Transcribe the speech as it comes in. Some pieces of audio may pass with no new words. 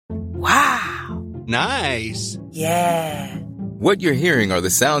Nice. Yeah. What you're hearing are the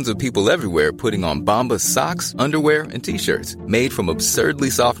sounds of people everywhere putting on Bombas socks, underwear, and T-shirts made from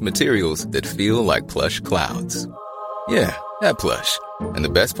absurdly soft materials that feel like plush clouds. Yeah, that plush. And the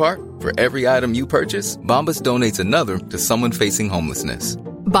best part? For every item you purchase, Bombas donates another to someone facing homelessness.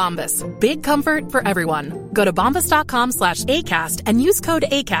 Bombas. Big comfort for everyone. Go to bombas.com/ACAST and use code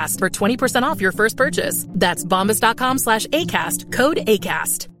ACAST for 20% off your first purchase. That's bombas.com/ACAST. Code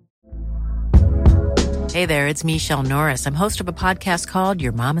ACAST. Hey there, it's Michelle Norris. I'm host of a podcast called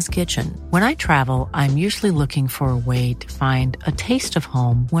Your Mama's Kitchen. When I travel, I'm usually looking for a way to find a taste of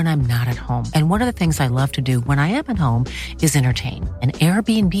home when I'm not at home. And one of the things I love to do when I am at home is entertain. And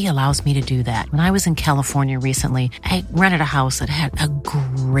Airbnb allows me to do that. When I was in California recently, I rented a house that had a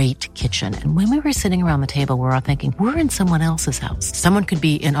great kitchen. And when we were sitting around the table, we were all thinking, we're in someone else's house. Someone could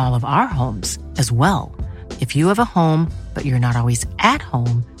be in all of our homes as well. If you have a home, but you're not always at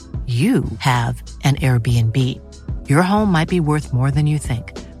home, you have an Airbnb. Your home might be worth more than you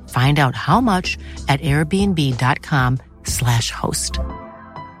think. Find out how much at airbnb.com/host.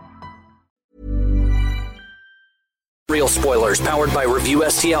 Real spoilers powered by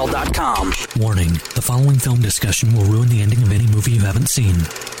ReviewSTL.com. Warning, the following film discussion will ruin the ending of any movie you haven't seen.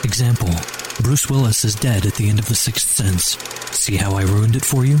 Example, Bruce Willis is dead at the end of The Sixth Sense. See how I ruined it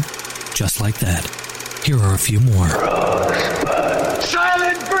for you? Just like that. Here are a few more.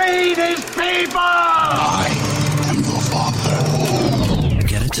 Silent breed is people! I am your father.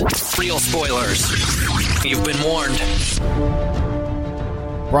 Get it? Real spoilers. You've been warned.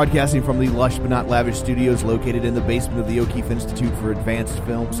 Broadcasting from the lush but not lavish studios located in the basement of the O'Keefe Institute for Advanced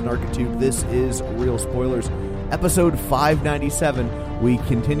Film Snarkitude, this is Real Spoilers, episode 597. We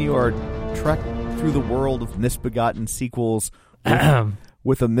continue our trek through the world of misbegotten sequels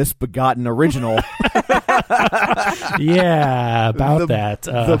with a misbegotten original. Yeah, about that.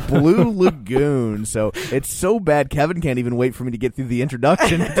 The Blue Lagoon. So it's so bad, Kevin can't even wait for me to get through the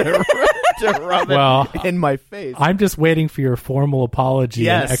introduction to rub it in my face. I'm just waiting for your formal apology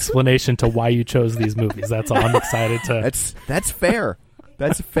and explanation to why you chose these movies. That's all I'm excited to. That's fair.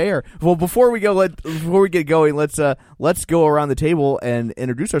 That's fair. Well, before we get going, let's go around the table and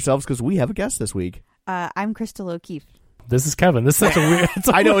introduce ourselves because we have a guest this week. I'm Crystal O'Keefe. This is Kevin. This is such a weird.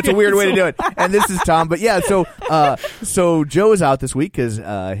 I know it's a weird way to do it. And this is Tom. But yeah, so Joe is out this week because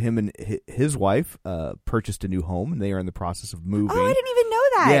him and his wife purchased a new home and they are in the process of moving. Oh, I didn't even know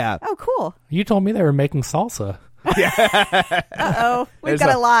that. Yeah. Oh, cool. You told me they were making salsa. Uh-oh. We've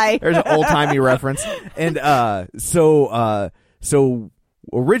got to lie. There's an old timey reference. And so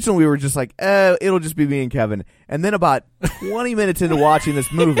originally we were just like, it'll just be me and Kevin. And then about 20 minutes into watching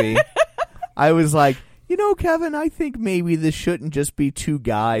this movie, I was like, you know, Kevin, I think maybe this shouldn't just be two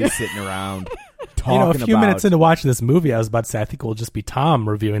guys sitting around talking about... a few minutes into watching this movie, I was about to say, I think it will just be Tom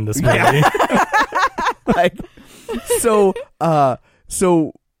reviewing this movie. I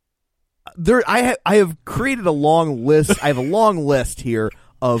have created a long list. I have a long list here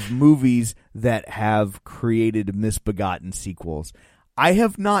of movies that have created misbegotten sequels. I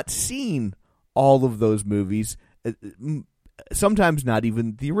have not seen all of those movies. Sometimes not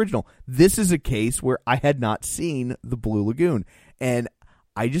even the original. This is a case where I had not seen The Blue Lagoon, and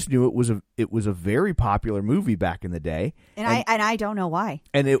I just knew it was a very popular movie back in the day, and I don't know why.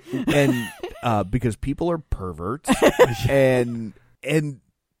 And because people are perverts, and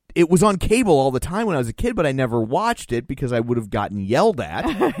it was on cable all the time when I was a kid, but I never watched it because I would have gotten yelled at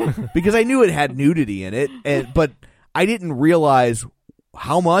because I knew it had nudity in it, but I didn't realize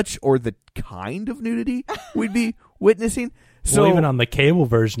how much or the kind of nudity we'd be witnessing. So even on the cable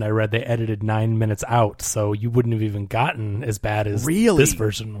version, I read they edited 9 minutes out, so you wouldn't have even gotten as bad as this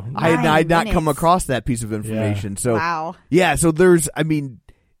version. I had not come across that piece of information. Yeah. So wow. Yeah, so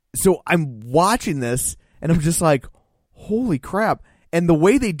so I'm watching this and I'm just like, holy crap. And the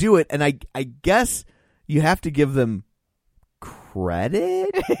way they do it, and I guess you have to give them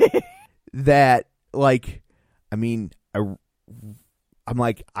credit that, like, I mean, I'm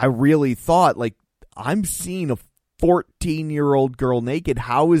like, I really thought, like, I'm seeing a 14-year-old girl naked.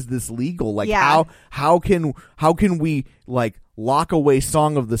 How is this legal? Like, how can we, like, lock away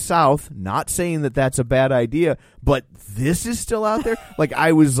Song of the South? Not saying that that's a bad idea, but this is still out there. Like,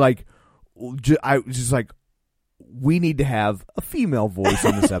 I was just like, we need to have a female voice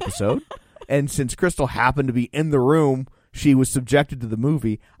in this episode. And since Crystal happened to be in the room, she was subjected to the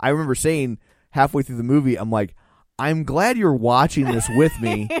movie. I remember saying halfway through the movie, I'm like, I'm glad you're watching this with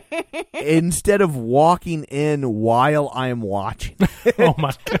me instead of walking in while I'm watching. Oh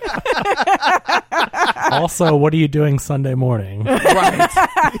my God. Also, what are you doing Sunday morning? Right.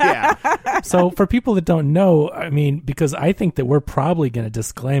 Yeah. So for people that don't know, I mean, because I think that we're probably going to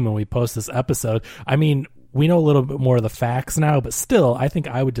disclaim when we post this episode. I mean, we know a little bit more of the facts now, but still, I think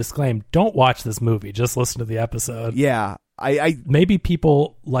I would disclaim, don't watch this movie. Just listen to the episode. Yeah. Maybe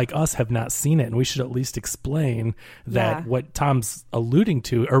people like us have not seen it, and we should at least explain that what Tom's alluding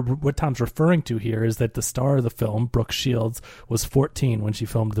to, or what Tom's referring to here, is that the star of the film, Brooke Shields, was 14 when she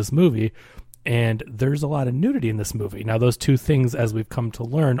filmed this movie, and there's a lot of nudity in this movie. Now, those two things, as we've come to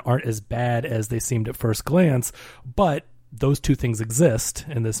learn, aren't as bad as they seemed at first glance, but those two things exist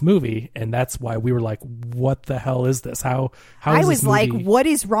in this movie, and that's why we were like, what the hell is this? How I is was this movie? like, what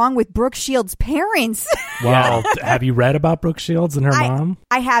is wrong with Brooke Shields' parents? Well, have you read about Brooke Shields and her mom?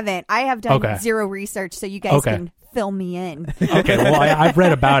 I haven't. I have done zero research, so you guys can fill me in. Okay, well, I've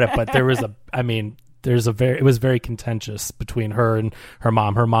read about it, but there was it was very contentious between her and her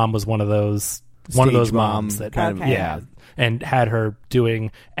mom. Her mom was one of those moms that kind of, and had her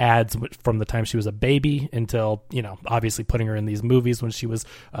doing ads from the time she was a baby until, obviously putting her in these movies when she was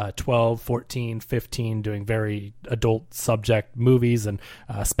 12, 14, 15, doing very adult subject movies and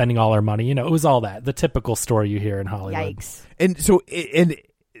spending all her money. It was all that, the typical story you hear in Hollywood. Yikes. And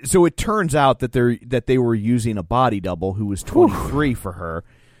so it turns out that they were using a body double who was 23 for her.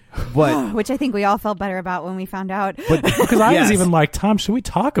 But which I think we all felt better about when we found out. But because I was even like, Tom, should we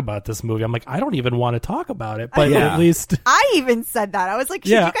talk about this movie? I'm like, I don't even want to talk about it, but at least I even said that. I was like,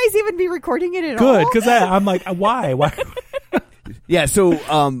 should you guys even be recording it at all? Good, because I'm like, why? Yeah. So,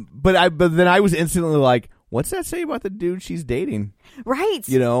 but then I was instantly like, what's that say about the dude she's dating? Right.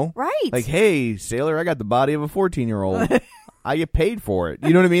 Right. Like, hey, sailor, I got the body of a 14-year-old. I get paid for it.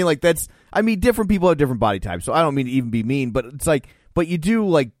 You know what I mean? Like different people have different body types, so I don't mean to even be mean, but it's like, but you do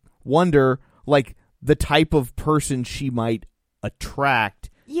like wonder like the type of person she might attract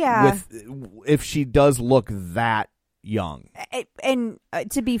if she does look that young. And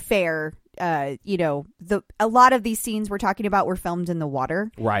to be fair, a lot of these scenes we're talking about were filmed in the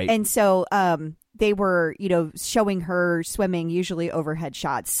water, right? And so they were showing her swimming, usually overhead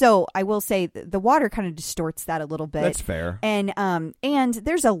shots. So I will say the water kind of distorts that a little bit. That's fair. And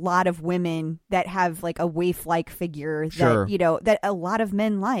there's a lot of women that have like a waif-like figure that that a lot of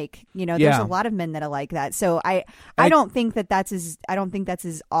men like. There's a lot of men that are like that. So I don't think that's as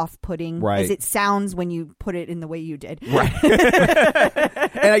off-putting as it sounds when you put it in the way you did. Right.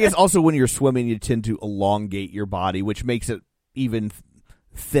 And I guess also when you're swimming, you tend to elongate your body, which makes it even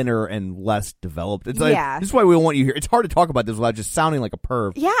thinner and less developed. It's like, this is why we want you here. It's hard to talk about this without just sounding like a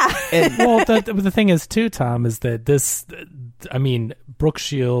perv. Yeah. And well, the thing is too, Tom, is that Brooke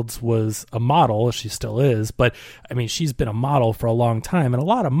Shields was a model. She still is, but she's been a model for a long time, and a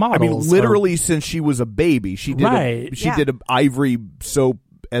lot of models. Literally since she was a baby. She did did an Ivory soap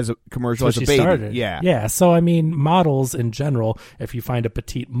as a commercial as a baby. Started. Yeah. So models in general, if you find a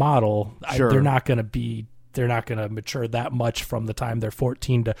petite model, they're not going to mature that much from the time they're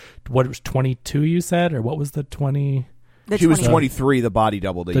 14 to what, it was 22 you said, or what was the 20? She was 23, the body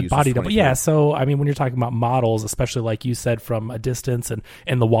double they used. The body double. Yeah, so when you're talking about models, especially like you said, from a distance and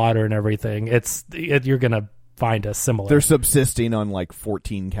in the water and everything, you're going to find a similar. They're subsisting on like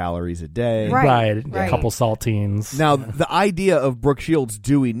 14 calories a day. Right. A couple saltines. Now, the idea of Brooke Shields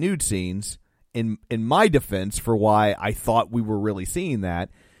doing nude scenes, in my defense for why I thought we were really seeing that,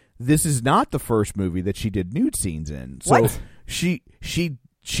 this is not the first movie that she did nude scenes in. So what?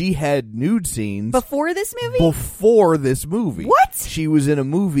 She had nude scenes before this movie? Before this movie. What? She was in a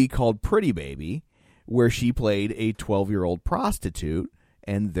movie called Pretty Baby where she played a 12-year-old prostitute,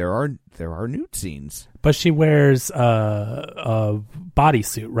 and there are nude scenes. But she wears a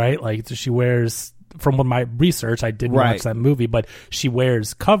bodysuit, right? Like she wears, from my research, I didn't watch that movie, but she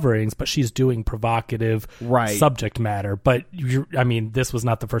wears coverings, but she's doing provocative subject matter. But this was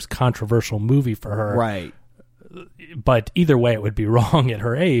not the first controversial movie for her. Right. But either way, it would be wrong at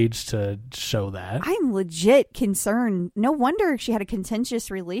her age to show that. I'm legit concerned. No wonder she had a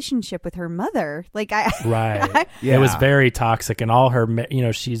contentious relationship with her mother. Right. It was very toxic, and all her,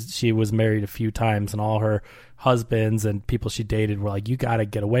 she was married a few times, and all her husbands and people she dated were like, you got to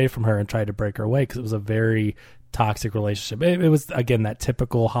get away from her, and tried to break her away because it was a very toxic relationship. It was, again, that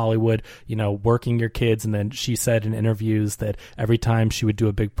typical Hollywood, working your kids. And then she said in interviews that every time she would do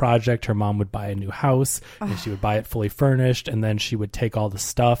a big project, her mom would buy a new house and she would buy it fully furnished. And then she would take all the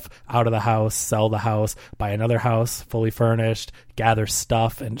stuff out of the house, sell the house, buy another house fully furnished, gather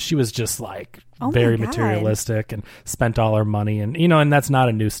stuff, and she was just like very materialistic and spent all her money, and and that's not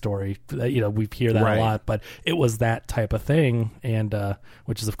a new story. We hear that a lot, but it was that type of thing, and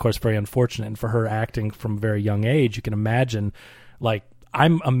which is of course very unfortunate. And for her acting from a very young age, you can imagine. Like,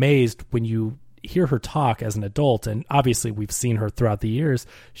 I'm amazed when you hear her talk as an adult, and obviously we've seen her throughout the years.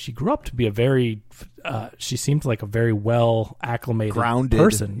 She grew up to be a very she seemed like a very well acclimated, grounded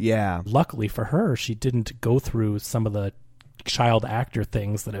person. Yeah, luckily for her, she didn't go through some of the child actor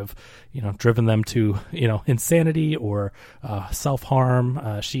things that have driven them to insanity or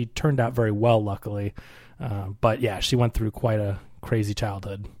self-harm. She turned out very well, luckily, but yeah, she went through quite a crazy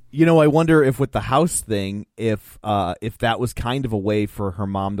childhood. I wonder if with the house thing, if that was kind of a way for her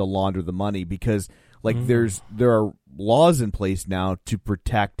mom to launder the money, because there are laws in place now to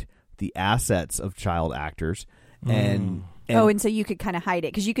protect the assets of child actors, and so you could kind of hide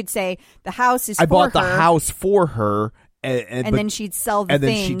it, because you could say the house is. I bought the house for her. And then she'd sell the things. And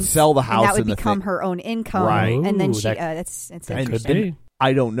then she'd sell the house. And that would become her own income. Right. And then she, that's interesting.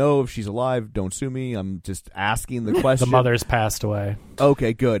 I don't know if she's alive. Don't sue me. I'm just asking the question. The mother's passed away.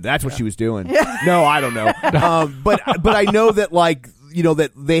 Okay, good. That's what she was doing. No, I don't know. But I know that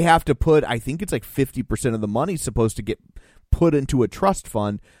that they have to put, I think it's 50% of the money's supposed to get put into a trust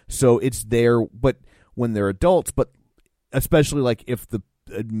fund. So it's there, but when they're adults, but especially if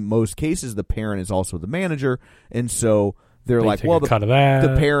in most cases the parent is also the manager, and so they're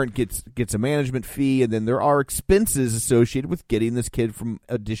the parent gets a management fee, and then there are expenses associated with getting this kid from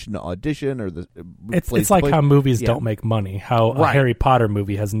audition to audition, or it's like how movies don't make money, how a Harry Potter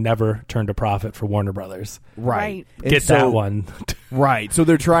movie has never turned a profit for Warner Brothers. Right. Get that one. Right. So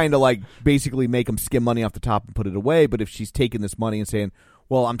they're trying to basically make them skim money off the top and put it away, but if she's taking this money and saying,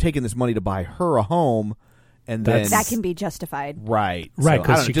 well, I'm taking this money to buy her a home, and then that can be justified. Right,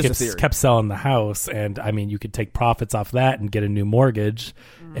 because she kept selling the house, and you could take profits off that and get a new mortgage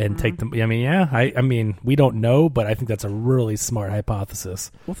and take them. We don't know, but I think that's a really smart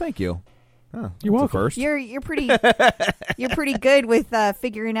hypothesis. Well, thank you. You're welcome. First. You're pretty good with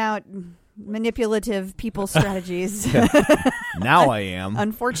figuring out manipulative people strategies. Now I am.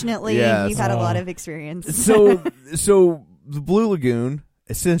 Unfortunately, you've had a lot of experience. So the Blue Lagoon.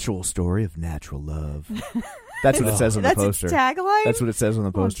 A sensual story of natural love. That's what it says on the poster. That's its tagline? That's what it says on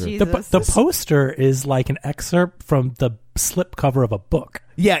the poster. The poster is like an excerpt from the slip cover of a book.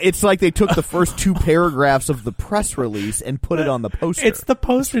 Yeah, it's like they took the first 2 paragraphs of the press release and put it on the poster. It's the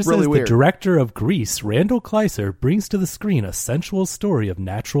poster really says weird. The director of Grease, Randall Kleiser, brings to the screen a sensual story of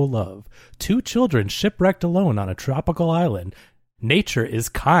natural love. 2 children shipwrecked alone on a tropical island. Nature is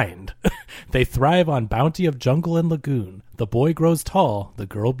kind. They thrive on bounty of jungle and lagoon. The boy grows tall, the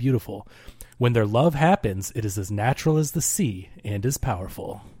girl beautiful. When their love happens, it is as natural as the sea and is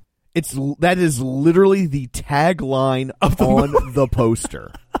powerful. That is literally the tagline on the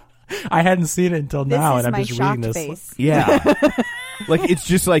poster. I hadn't seen it until now, and I'm just reading this. Face. Yeah. It's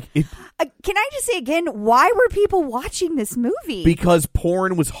just it. Can I just say again, why were people watching this movie? Because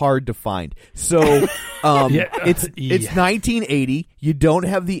porn was hard to find. So it's 1980. You don't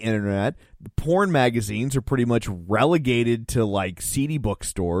have the internet. Porn magazines are pretty much relegated to seedy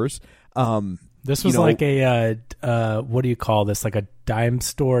bookstores. This was like a what do you call this? Like a dime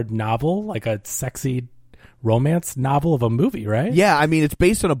store novel, like a sexy romance novel of a movie, right? Yeah, it's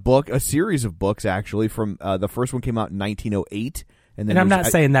based on a series of books actually. From the first one came out in 1908. And I'm not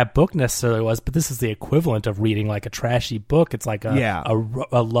saying that book necessarily was, but this is the equivalent of reading a trashy book. It's like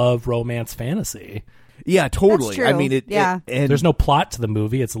a love romance fantasy. Yeah, totally. That's true. And there's no plot to the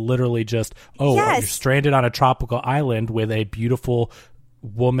movie. It's literally just, you're stranded on a tropical island with a beautiful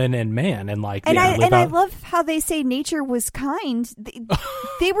woman and man, and I love how they say nature was kind.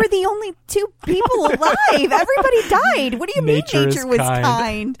 They were the only 2 people alive. Everybody died. What do you mean nature was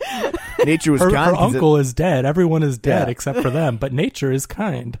kind? Nature was kind. Her uncle is dead. Everyone is dead except for them, but nature is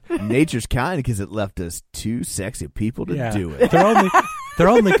kind. Nature's kind because it left us 2 sexy people to do it. Their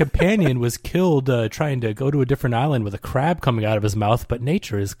only companion was killed trying to go to a different island with a crab coming out of his mouth, but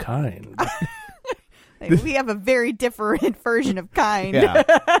nature is kind. We have a very different version of kind.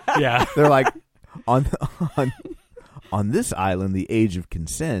 Yeah. They're like, on this island, the age of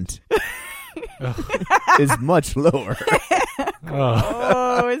consent is much lower.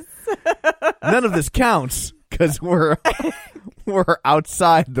 None of this counts because we're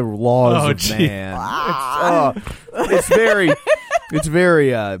outside the laws of man. Wow.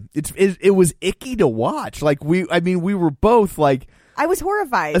 It was icky to watch. We were both I was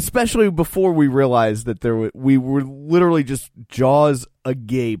horrified, especially before we realized that we were literally just jaws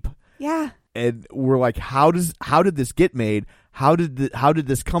agape. Yeah, and we're like, how did this get made? How did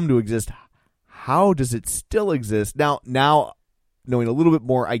this come to exist? How does it still exist now? knowing a little bit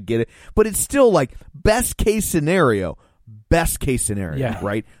more, I get it. But it's still like best case scenario,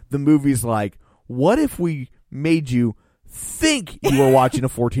 right? The movie's like, what if we made you think you were watching a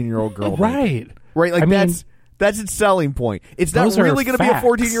 14-year-old girl? Right. Right? Like, that's its selling point. It's not really going to be a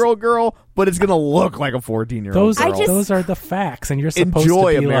 14-year-old girl, but it's going to look like a 14-year-old girl. Those are the facts, and you're supposed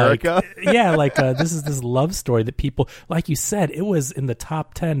Enjoy to be America. like, this is this love story that people, like you said, it was in the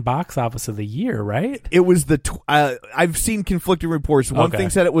top 10 box office of the year, right? It was I've seen conflicting reports. One thing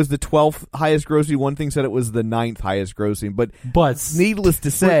said it was the 12th highest grossing. One thing said it was the 9th highest grossing. But needless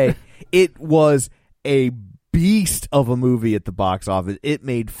to say, it was a beast of a movie at the box office. It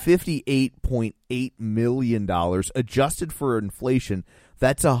made $58.8 million. Adjusted for inflation,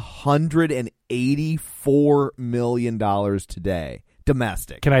 that's $184 million today.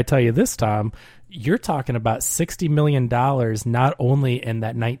 Domestic. Can I tell you this, Tom? You're talking about $60 million not only in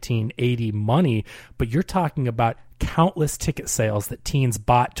that 1980 money, but you're talking about countless ticket sales that teens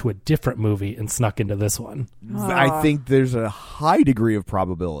bought to a different movie and snuck into this one. I think there's a high degree of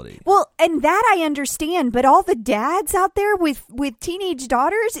probability. Well, and that I understand, but all the dads out there with teenage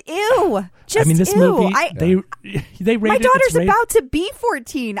daughters, ew. Just this ew. movie, they rated, my daughter's about to be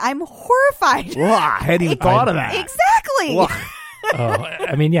 14. I'm horrified. I hadn't even thought of that. Exactly.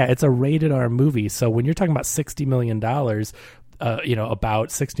 It's a rated R movie. So when you're talking about $60 million, about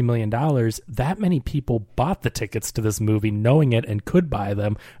 $60 million, that many people bought the tickets to this movie knowing it and could buy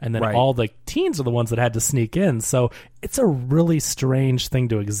them. And then all the teens are the ones that had to sneak in. So it's a really strange thing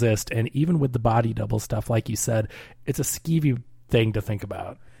to exist. And even with the body double stuff, like you said, it's a skeevy thing to think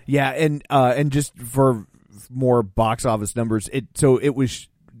about. Yeah. And just for more box office numbers, it was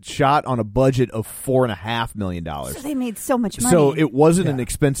shot on a budget of $4.5 million. So they made so much money. So it wasn't an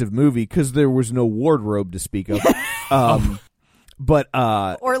expensive movie because there was no wardrobe to speak of. But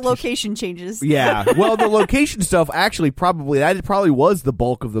or location changes. Yeah. Well, the location stuff actually probably was the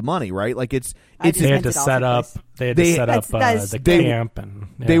bulk of the money, right? Like they had to set up the camp, and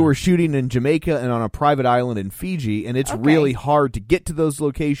they were shooting in Jamaica and on a private island in Fiji, and it's really hard to get to those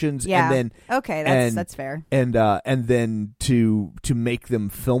locations. Yeah. And then that's fair. And then to make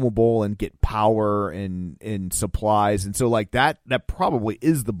them filmable and get power and supplies, and so like that probably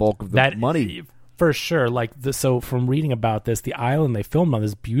is the bulk of the money. For sure. So from reading about this, the island they filmed on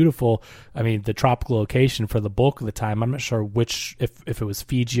is beautiful. The tropical location for the bulk of the time. I'm not sure which, if it was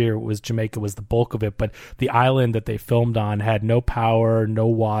Fiji or it was Jamaica was the bulk of it, but the island that they filmed on had no power, no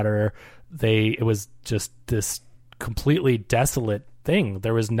water. It was just this completely desolate thing.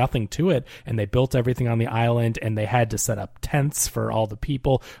 There was nothing to it, and they built everything on the island, and they had to set up tents for all the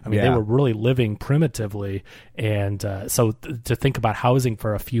people. They were really living primitively, and so to think about housing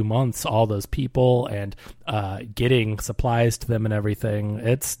for a few months all those people and getting supplies to them and everything,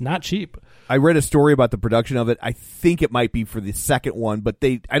 it's not cheap. I read a story about the production of it. I think it might be for the second one, but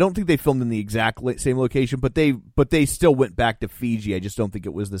I don't think they filmed in the exact same location, but they still went back to Fiji. I just don't think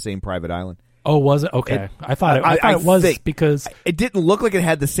it was the same private island. Oh, was it? Okay. I thought it was because it didn't look like it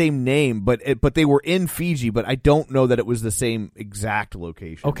had the same name, but they were in Fiji, but I don't know that it was the same exact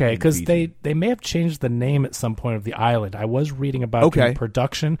location. Okay, because they may have changed the name at some point of the island. I was reading about the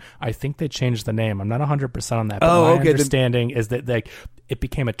production. I think they changed the name. I'm not 100% on that, but my understanding is that it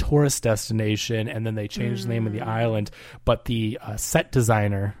became a tourist destination, and then they changed the name of the island, but the set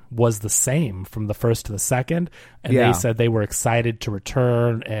designer was the same from the first to the second, and they said they were excited to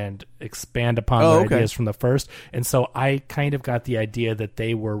return and expand upon their ideas from the first, and so I kind of got the idea that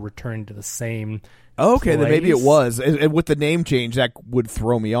they were returning to the same place. Then maybe it was, and with the name change that would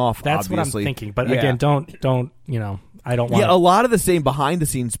throw me off. That's obviously. What I'm thinking, but again, don't I don't want. Yeah, a lot of the same behind the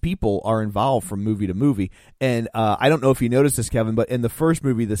scenes people are involved from movie to movie, and I don't know if you noticed this, Kevin, but in the first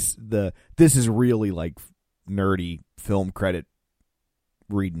movie, this is really like nerdy film credit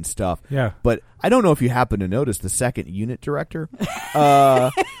reading stuff. Yeah, but I don't know if you happen to notice the second unit director.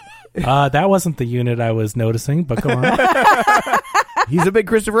 That wasn't the unit I was noticing, but go on. He's a big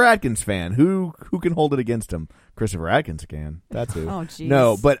Christopher Atkins fan. Who can hold it against him? Christopher Atkins can. That's who. Oh, jeez.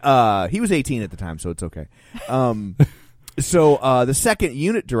 No, but he was 18 at the time, so it's okay. So the second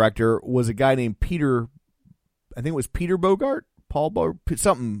unit director was a guy named Peter. I think it was Peter Bogart,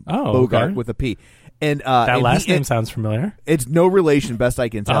 Bogart with a P. And that last name sounds familiar. It's no relation, best I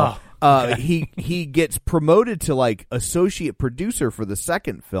can tell. He gets promoted to like associate producer for the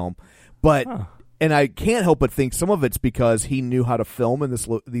second film, but and I can't help but think some of it's because he knew how to film in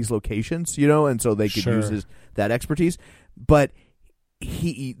these locations, and so they could use that expertise. But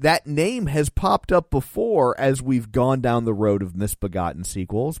that name has popped up before as we've gone down the road of misbegotten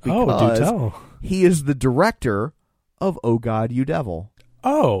sequels because do tell. He is the director of Oh God, You Devil.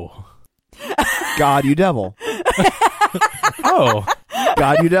 Oh. God, You Devil. Oh,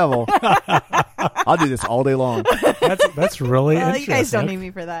 God, you devil! I'll do this all day long. That's really interesting. You guys don't need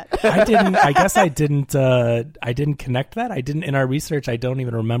me for that. I guess I didn't connect that. I didn't in our research. I don't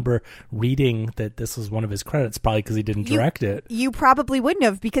even remember reading that this was one of his credits. Probably because he didn't direct it. You probably wouldn't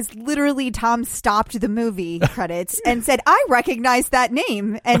have, because literally Tom stopped the movie credits and said, "I recognize that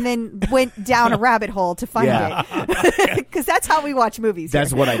name," and then went down a rabbit hole to find it. Because that's how we watch movies.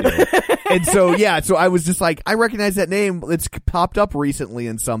 That's what I do. And so so I was just like, I recognize that name. It's popped up recently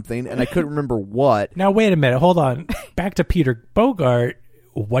in something, and I couldn't remember what. Now wait a minute, hold on. Back to Peter Bogart.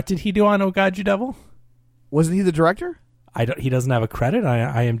 What did he do on Oh God, You Devil? Wasn't he the director? He doesn't have a credit on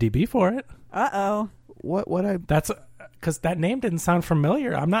IMDb for it. That's because that name didn't sound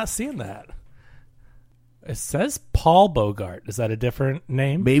familiar. I'm not seeing that. It says Paul Bogart. Is that a different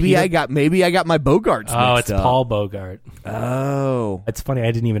name? Maybe I got my Bogarts mixed up. It's Paul Bogart. Oh. It's funny. I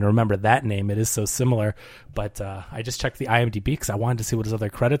didn't even remember that name. It is so similar. But I just checked the IMDb because I wanted to see what his other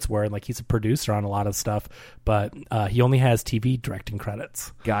credits were. And he's a producer on a lot of stuff. But he only has TV directing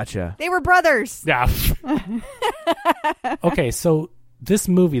credits. Gotcha. They were brothers. Yeah. Okay, so this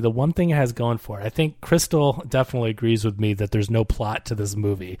movie, the one thing it has going for it, I think Crystal definitely agrees with me that there's no plot to this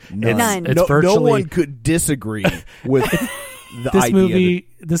movie. None. It's virtually, no one could disagree with this movie.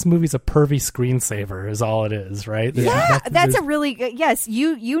 This movie's a pervy screensaver, is all it is, right? That's a really good. Yes,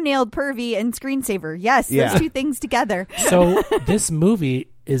 you nailed pervy and screensaver. Yes, those two things together. So this movie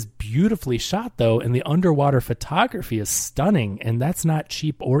is beautifully shot, though, and the underwater photography is stunning, and that's not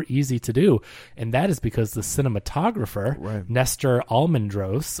cheap or easy to do. And that is because the cinematographer, Nestor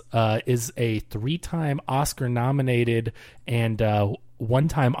Almendros, is a 3-time Oscar-nominated and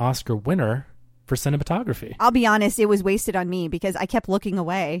 1-time Oscar winner for cinematography. I'll be honest, it was wasted on me because I kept looking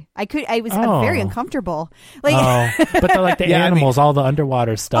away. I was very uncomfortable. But the animals, all the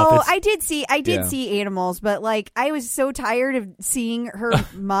underwater stuff. I did see animals, but I was so tired of seeing her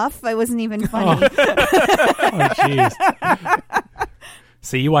muff. I wasn't even funny. Oh, jeez.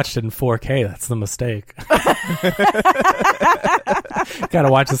 See, you watched it in 4K. That's the mistake. Got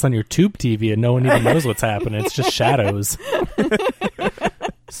to watch this on your tube TV, and no one even knows what's happening. It's just shadows.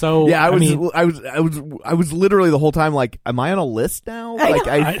 So I was literally the whole time like, am I on a list now?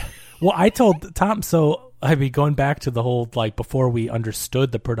 I told Tom. So going back to the whole before we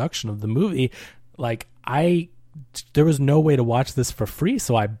understood the production of the movie, there was no way to watch this for free,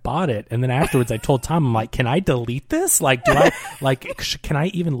 so I bought it, and then afterwards I told Tom, I'm like, can I delete this? Do I can I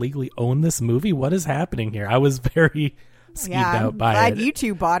even legally own this movie? What is happening here? I was very skeeved out by it. Glad you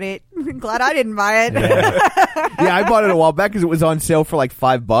two bought it. Glad I didn't buy it. Yeah, I bought it a while back because it was on sale for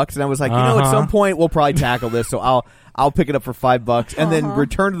 $5, and I was like, at some point we'll probably tackle this, so I'll pick it up for $5, and then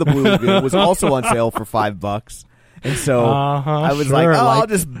Return to the Blue Lagoon was also on sale for $5, and so I was I'll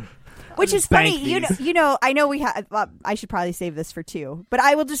just. Which is funny, you know. I know we have. I should probably save this for 2, but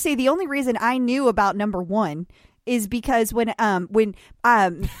I will just say the only reason I knew about number 1 is because when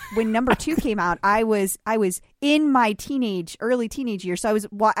number 2 came out, I was in my early teenage years, so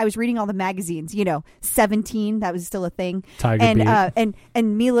I was reading all the magazines. 17, that was still a thing. Tiger Beat.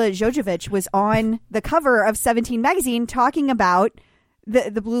 And Mila Jovovich was on the cover of 17 magazine talking about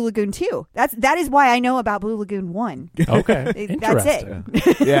the Blue Lagoon 2. That is why I know about Blue Lagoon 1. Okay. That's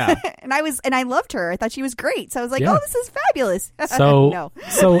it. Yeah. and I loved her. I thought she was great. So I was like, oh, this is fabulous.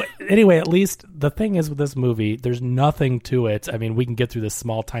 So anyway, at least the thing is with this movie, there's nothing to it. I mean, we can get through this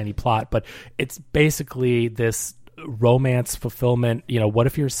small, tiny plot, but it's basically this romance fulfillment. What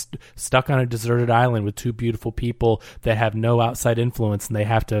if you're stuck on a deserted island with 2 beautiful people that have no outside influence, and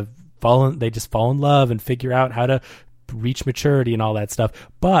they just fall in love and figure out how to reach maturity and all that stuff.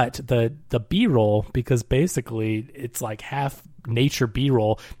 But the B-roll, because basically it's half nature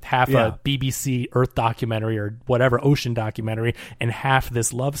B-roll, half a BBC Earth documentary or whatever ocean documentary, and half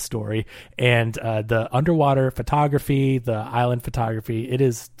this love story. And the underwater photography, the island photography, it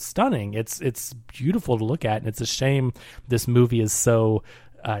is stunning. It's beautiful to look at, and it's a shame this movie is so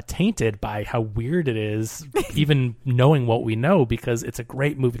tainted by how weird it is, even knowing what we know, because it's a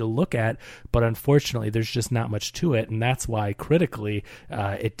great movie to look at, but unfortunately there's just not much to it, and that's why critically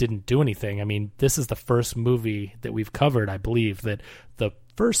it didn't do anything. I mean, this is the first movie that we've covered, I believe, that the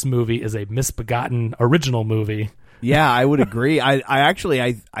first movie is a misbegotten original movie. Yeah, I would agree. I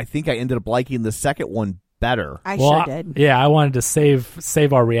think I ended up liking the second one better. I sure did. Yeah, I wanted to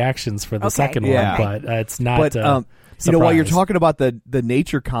save our reactions for the second one, but it's not. But, while you're talking about the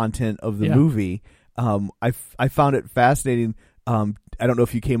nature content of the movie, I found it fascinating. I don't know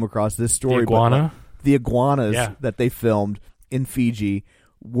if you came across this story, but the iguanas that they filmed in Fiji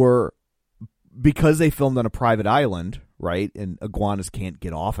were, because they filmed on a private island, right? And iguanas can't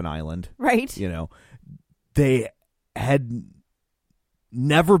get off an island, right? They had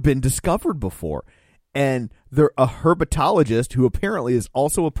never been discovered before. And a herpetologist, who apparently is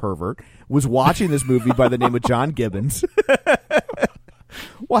also a pervert, was watching this movie by the name of John Gibbons.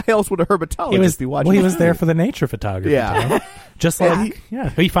 Why else would a herpetologist be watching? Well, he was there for the nature photography. Yeah. Just like,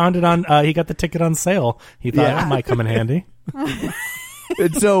 he found it on, he got the ticket on sale. He thought it might come in handy.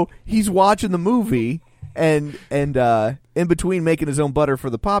 And so he's watching the movie, and in between making his own butter for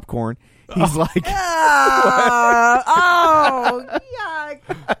the popcorn, he's like, yuck.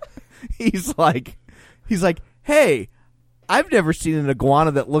 He's like, hey, I've never seen an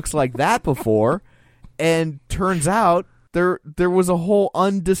iguana that looks like that before. And turns out there was a whole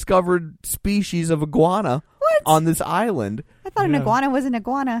undiscovered species of iguana on this island. I thought an iguana was an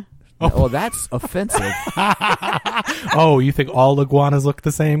iguana. Oh, that's offensive. Oh, you think all iguanas look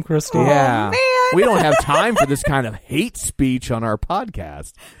the same, Crystal? Yeah. Oh, man. We don't have time for this kind of hate speech on our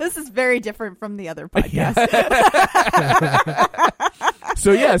podcast. This is very different from the other podcast.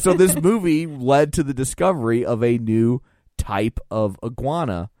 So this movie led to the discovery of a new type of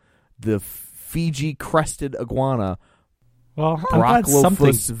iguana, the Fiji crested iguana,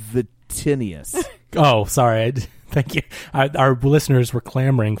 Brachlophus vitineus. Oh, sorry. Thank you. Our listeners were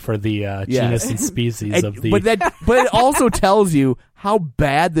clamoring for the genus and species of the. But it also tells you how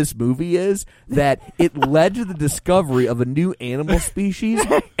bad this movie is, that it led to the discovery of a new animal species,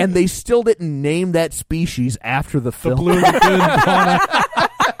 and they still didn't name that species after the film. The Blue Lagoon iguana.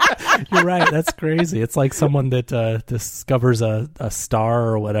 You're right. That's crazy. It's like someone that discovers a star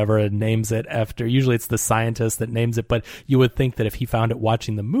or whatever and names it after. Usually it's the scientist that names it, but you would think that if he found it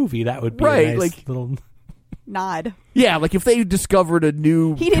watching the movie, that would be a nice little nod. Yeah, like if they discovered a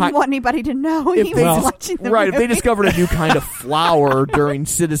new... He didn't want anybody to know he was watching the movie. If they discovered a new kind of flower during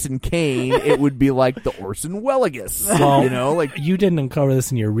Citizen Kane, it would be like the Orson Welles. Well, you didn't uncover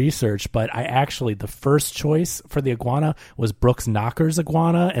this in your research, but the first choice for the iguana was Brooks Knocker's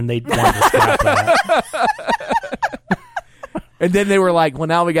iguana, and they wanted to scrap that. And then they were like, well,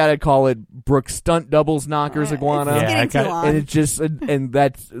 now we got to call it Brooks Stunt Doubles Knockers iguana. It's getting too long. And it just, and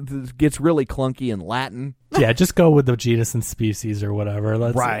that gets really clunky in Latin. Yeah, just go with the genus and species or whatever.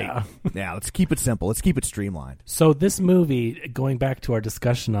 Yeah, let's keep it simple. Let's keep it streamlined. So this movie, going back to our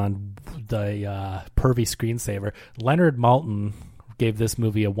discussion on the pervy screensaver, Leonard Maltin gave this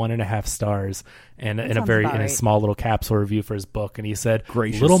movie a 1.5 stars and in a small little capsule review for his book, and he said,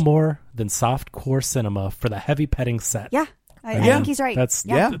 gracious. Little more than softcore cinema for the heavy petting set. Yeah. I think he's right.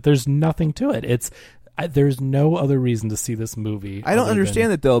 There's nothing to it. There's no other reason to see this movie. I don't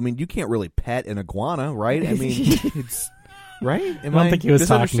understand that, though. I mean, you can't really pet an iguana, right? I mean, it's right. I don't think he was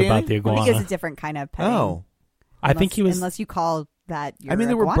talking about the iguana. I think it's a different kind of petting. Oh, I think he was. Unless you call that your there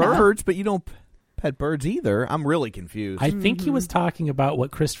iguana. were birds, but you don't pet birds either. I'm really confused. I think he was talking about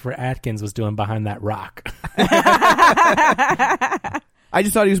what Christopher Atkins was doing behind that rock. I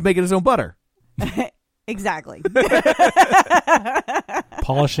just thought he was making his own butter. Exactly.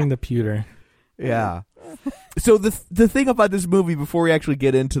 Polishing the pewter. Yeah. So the thing about this movie, before we actually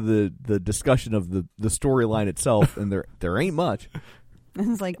get into the discussion of the storyline itself, and there ain't much.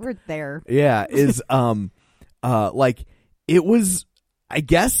 It's like we're there. Yeah, is like it was, I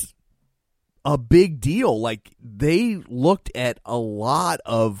guess, a big deal. Like they looked at a lot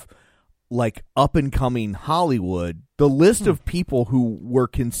of like up and coming Hollywood. The list of people who were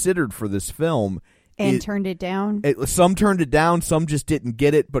considered for this film. And turned it down? Some turned it down. Some just didn't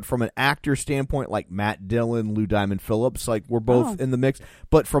get it. But from an actor standpoint, like Matt Dillon, Lou Diamond Phillips, like we're both in the mix.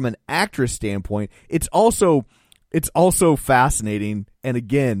 But from an actress standpoint, it's also fascinating and,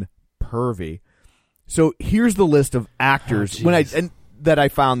 again, pervy. So here's the list of actors that I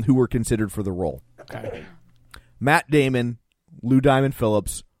found who were considered for the role. Okay. Matt Damon, Lou Diamond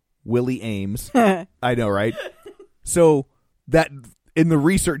Phillips, Willie Ames. I know, right? So that... in the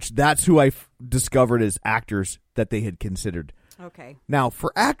research, that's who I discovered as actors that they had considered. Okay. Now,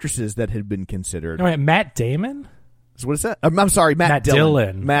 for actresses that had been considered... No, wait, Matt Damon? So what is that? I'm sorry, Matt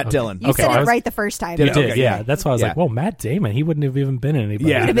Dillon. Matt Dillon. You said it right the first time. You did, yeah. That's why I was like, whoa, Matt Damon. He wouldn't have even been anybody.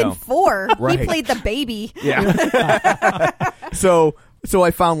 Yeah, he would have been 4. Right. He played the baby. Yeah. So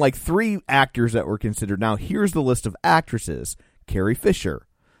I found like 3 actors that were considered. Now, here's the list of actresses. Carrie Fisher,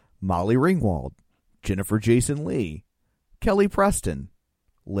 Molly Ringwald, Jennifer Jason Leigh, Kelly Preston,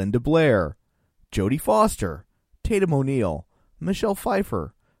 Linda Blair, Jodie Foster, Tatum O'Neal, Michelle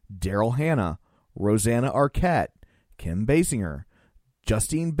Pfeiffer, Daryl Hannah, Rosanna Arquette, Kim Basinger,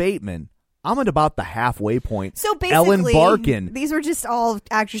 Justine Bateman. I'm at about the halfway point. So basically, Ellen Barkin. These were just all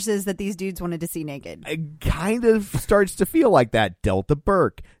actresses that these dudes wanted to see naked. It kind of starts to feel like that. Delta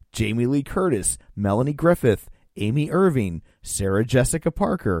Burke, Jamie Lee Curtis, Melanie Griffith, Amy Irving, Sarah Jessica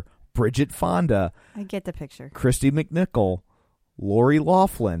Parker, Bridget Fonda. I get the picture. Christy McNichol, Lori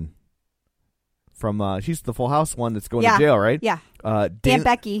Loughlin from she's the Full House one that's going to jail, right? Yeah. Aunt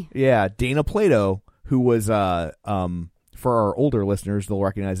Becky. Yeah, Dana Plato, who was for our older listeners, they'll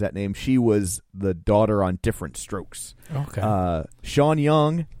recognize that name. She was the daughter on Different Strokes. Okay. Sean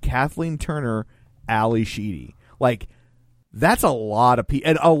Young, Kathleen Turner, Ali Sheedy. Like, that's a lot of people,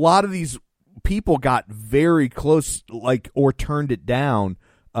 and a lot of these people got very close, like, or turned it down.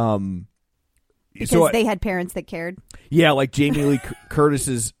 Because they had parents that cared. Yeah, like Jamie Lee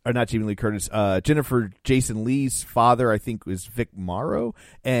Curtis's, or not Jamie Lee Curtis, Jennifer Jason Leigh's father, I think, was Vic Morrow,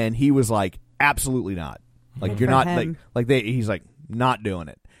 and he was like, absolutely not. Like, you're not he's like, not doing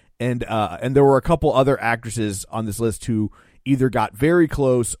it. And there were a couple other actresses on this list who either got very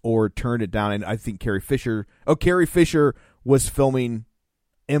close or turned it down. And I think Carrie Fisher was filming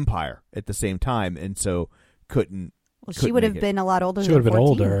Empire at the same time, and so couldn't. Well, she would have been a lot older. She would have been 14.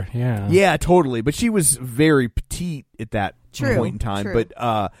 older, yeah. Yeah, totally. But she was very petite at that point in time. True.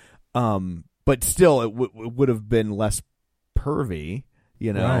 But still, it would have been less pervy,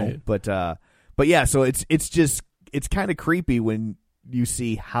 you know. Right. But yeah, so it's kind of creepy when you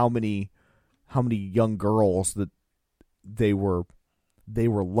see how many young girls that they were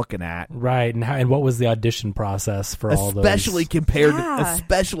looking at, right? And what was the audition process for all those? Especially compared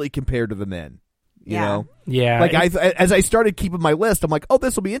to the men. You know? Yeah. Like, as I started keeping my list, I'm like, oh,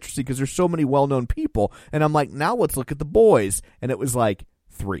 this will be interesting because there's so many well-known people. And I'm like, now let's look at the boys. And it was like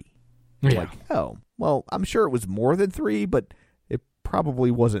 3. Yeah. Like, oh, well, I'm sure it was more than 3, but it probably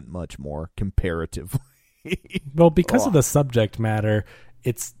wasn't much more comparatively. Well, because of the subject matter,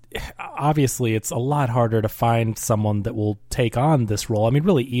 it's obviously it's a lot harder to find someone that will take on this role. I mean,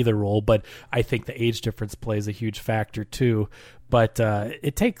 really either role, but I think the age difference plays a huge factor too. But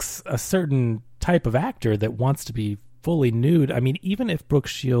it takes a certain type of actor that wants to be fully nude. I mean, even if Brooke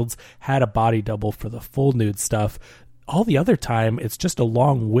Shields had a body double for the full nude stuff, all the other time it's just a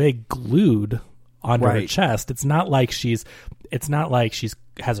long wig glued onto her chest. It's not like she's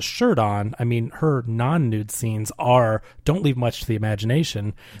has a shirt on. I mean, her non-nude scenes don't leave much to the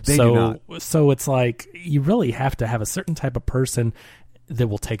imagination. They do not. So it's like you really have to have a certain type of person that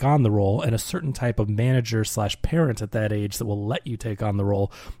will take on the role and a certain type of manager / parent at that age that will let you take on the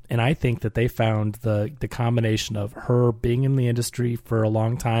role. And I think that they found the combination of her being in the industry for a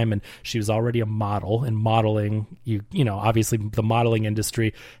long time, and she was already a model, and modeling, you know, obviously the modeling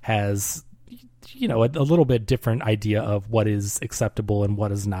industry has, you know, a little bit different idea of what is acceptable and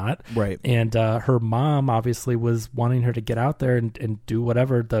what is not. Right. And her mom obviously was wanting her to get out there and do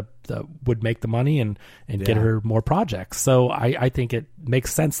whatever the would make the money and get her more projects. So I think it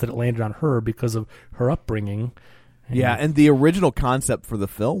makes sense that it landed on her because of her upbringing. And the original concept for the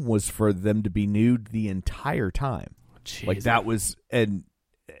film was for them to be nude the entire time. Jeez. Like, that was, and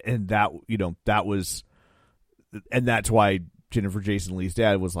that, you know, that was, and that's why Jennifer Jason Leigh's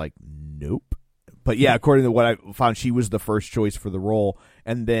dad was like, nope. But yeah, according to what I found, she was the first choice for the role,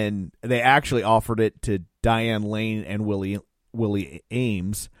 and then they actually offered it to Diane Lane and Willie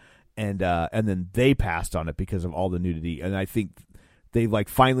Ames, and then they passed on it because of all the nudity. And I think they like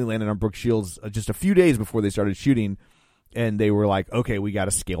finally landed on Brooke Shields just a few days before they started shooting, and they were like, okay, we got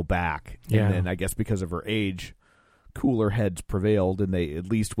to scale back. Yeah. And then I guess because of her age, cooler heads prevailed, and they at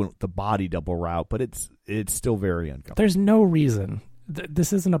least went the body double route. But it's still very uncomfortable. There's no reason.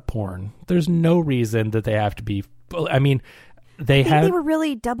 This isn't a porn. There's no reason that they have to be. I mean, they were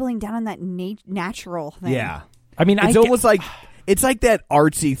really doubling down on that natural thing. Yeah, I mean, it's almost like it's like that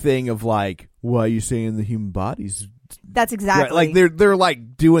artsy thing of like, why are you saying the human body's? That's exactly right. Like they're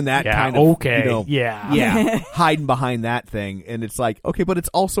like doing that kind of okay, you know, yeah, hiding behind that thing, and it's like, okay, but it's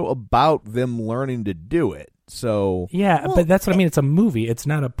also about them learning to do it. So but that's what I mean. It's a movie. It's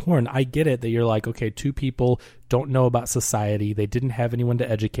not a porn. I get it that you're like, okay, 2 people don't know about society. They didn't have anyone to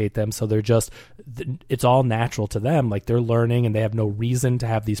educate them, so they're just, it's all natural to them. Like, they're learning, and they have no reason to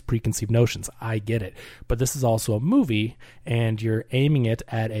have these preconceived notions. I get it. But this is also a movie, and you're aiming it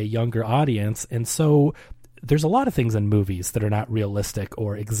at a younger audience, and so there's a lot of things in movies that are not realistic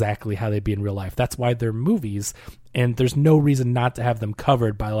or exactly how they'd be in real life. That's why they're movies, and there's no reason not to have them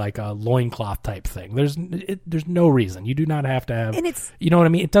covered by like a loincloth type thing. There's no reason. You do not have to have, and it's, you know what I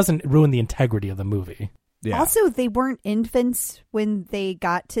mean? It doesn't ruin the integrity of the movie. Yeah. Also, they weren't infants when they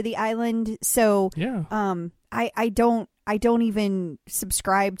got to the island, so I don't even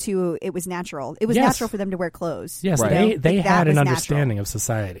subscribe to it was natural. It was natural for them to wear clothes. Yes, right. they had an understanding of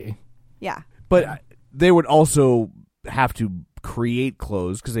society. Yeah, but they would also have to create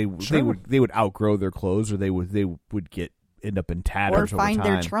clothes because they would outgrow their clothes, or they would end up in tatters or find over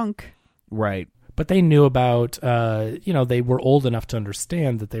time. their trunk. Right. But they knew about, they were old enough to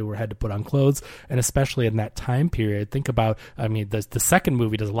understand that they had to put on clothes. And especially in that time period, think about, the second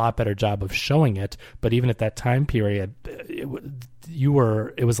movie does a lot better job of showing it. But even at that time period, it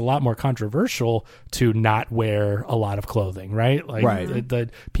was a lot more controversial to not wear a lot of clothing, right? Like the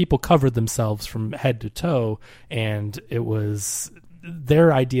people covered themselves from head to toe, and it was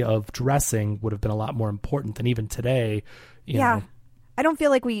their idea of dressing would have been a lot more important than even today. You know. I don't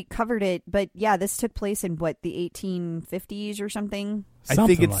feel like we covered it, but this took place in the 1850s or something. I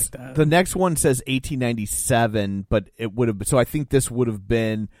think it's like that. The next one says 1897, but it would have. So I think this would have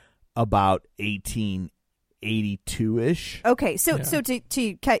been about 1882-ish. Okay, so to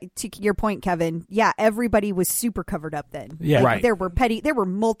your point, Kevin, everybody was super covered up then. Yeah, right. There were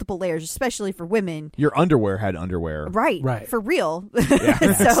multiple layers, especially for women. Your underwear had underwear. Right. For real.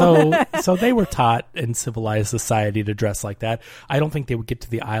 Yeah. So they were taught in civilized society to dress like that. I don't think they would get to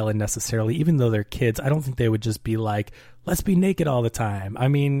the island necessarily, even though they're kids. I don't think they would just be like, let's be naked all the time. I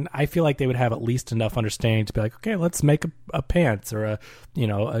mean, I feel like they would have at least enough understanding to be like, okay, let's make a pants or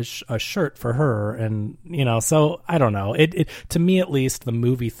a shirt for her. And, so I don't know. It to me, at least, the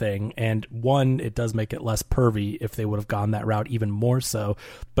movie thing, and one, it does make it less pervy if they would have gone that route even more so.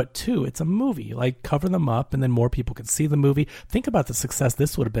 But two, it's a movie. Like, cover them up and then more people could see the movie. Think about the success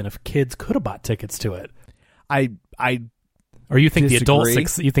this would have been if kids could have bought tickets to it. Or you think the adult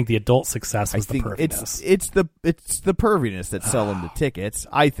success was the perviness? It's the perviness that's selling the tickets.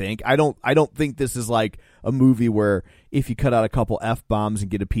 I think. I don't think this is like a movie where if you cut out a couple F-bombs and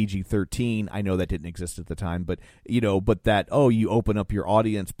get a PG-13, I know that didn't exist at the time, but that you open up your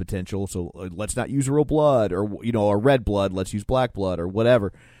audience potential. So let's not use real blood, or or red blood. Let's use black blood or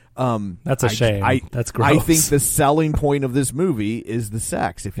whatever. That's a shame. That's gross. I think the selling point of this movie is the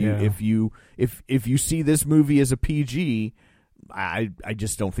sex. If you see this movie as a PG, I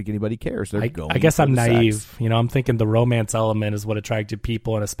just don't think anybody cares. I guess I'm naive. Sex. I'm thinking the romance element is what attracted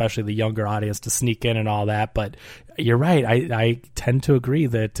people, and especially the younger audience, to sneak in and all that. But you're right. I tend to agree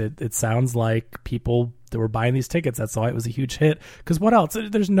that it sounds like people that were buying these tickets, that's why it was a huge hit. Because what else?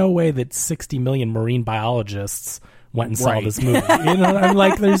 There's no way that 60 million marine biologists went and saw this movie. I'm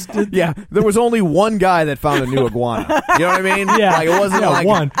like, there was only one guy that found a new iguana. You know what I mean? Yeah. Like, it wasn't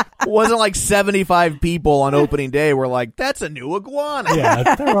one. It wasn't like 75 people on opening day were like, that's a new iguana.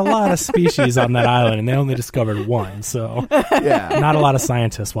 Yeah, there were a lot of species on that island, and they only discovered one. So, not a lot of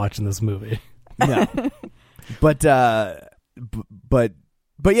scientists watching this movie. No, but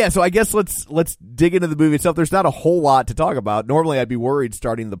yeah, so I guess let's dig into the movie itself. There's not a whole lot to talk about. Normally, I'd be worried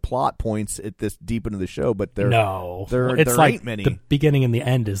starting the plot points at this deep into the show, but there ain't many. The beginning and the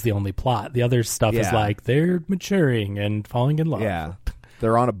end is the only plot. The other stuff is like they're maturing and falling in love. Yeah,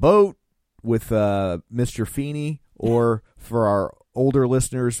 they're on a boat with Mr. Feeney, or for our older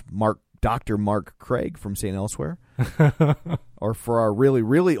listeners, Dr. Mark Craig from St. Elsewhere. Or for our really,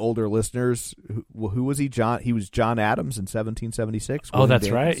 really older listeners, who was he? He was John Adams in 1776. Oh,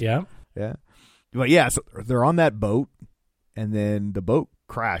 that's right. Yeah. Yeah. But yeah, so they're on that boat, and then the boat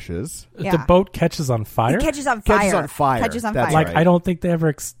crashes. Yeah. The boat catches on fire? It catches on fire. That's fire. Like, right. I don't think did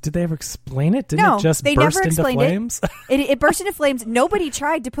they ever explain it? Didn't it just burst into flames? It burst into flames. Nobody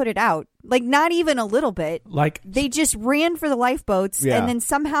tried to put it out. Like, not even a little bit. Like, they just ran for the lifeboats, and then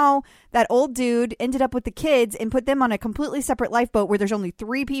somehow that old dude ended up with the kids and put them on a completely separate lifeboat where there's only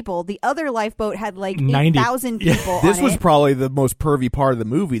 3 people. The other lifeboat had like 8,000 people on This was it. probably the most pervy part of the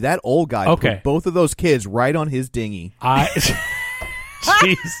movie. That old guy put both of those kids right on his dinghy.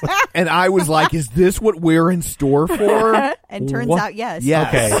 Jeez. And I was like, is this what we're in store for? And turns out, yes.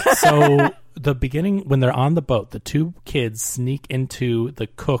 Okay, so the beginning, when they're on the boat, the 2 kids sneak into the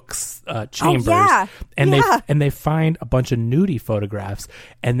cook's chambers, and they find a bunch of nudie photographs,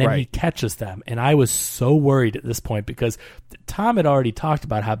 and then he catches them. And I was so worried at this point because Tom had already talked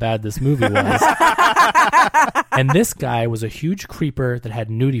about how bad this movie was. And this guy was a huge creeper that had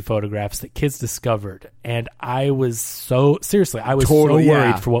nudie photographs that kids discovered. And I was so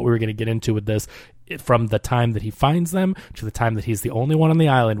worried for what we were going to get into with this. From the time that he finds them to the time that he's the only one on the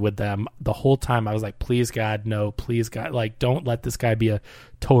island with them, the whole time I was like, please God, no, please God, like, don't let this guy be a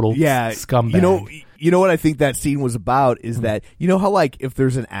total scumbag. You know what I think that scene was about is that, how like if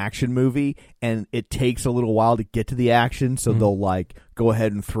there's an action movie and it takes a little while to get to the action, so they'll like go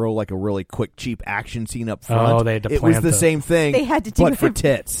ahead and throw like a really quick, cheap action scene up front. Oh, they had to It was the same thing, they had to do but for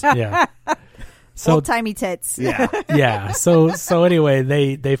tits. Yeah. So, old-timey tits. Yeah. Yeah. So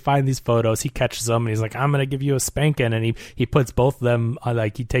anyway, they find these photos. He catches them, and he's like, I'm going to give you a spanking. And he puts both of them,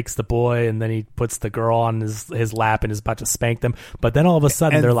 like he takes the boy, and then he puts the girl on his lap and is about to spank them. But then all of a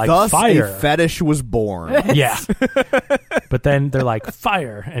sudden, they're like, thus fire. A fetish was born. Yeah. But then they're like,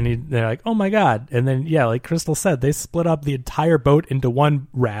 fire. And they're like, oh my God. And then, yeah, like Crystal said, they split up the entire boat into one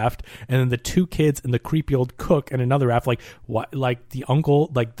raft. And then the two kids and the creepy old cook and another raft, like what, like the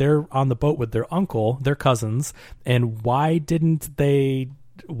uncle, like they're on the boat with their uncle, their cousins. And why didn't they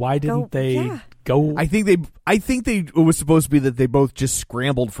go? I think it was supposed to be that they both just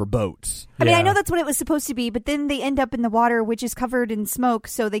scrambled for boats. I mean, I know that's what it was supposed to be, but then they end up in the water, which is covered in smoke,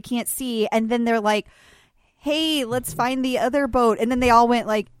 so they can't see. And then they're like, hey, let's find the other boat. And then they all went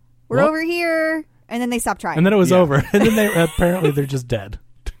like, we're over here. And then they stopped trying. And then it was over. And then apparently they're just dead.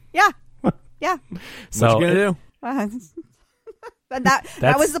 Yeah. Yeah. So what you gonna do?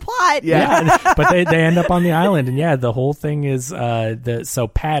 That was the plot. Yeah. But they end up on the island, and the whole thing is so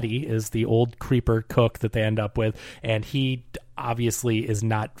Patty is the old creeper cook that they end up with, and he obviously is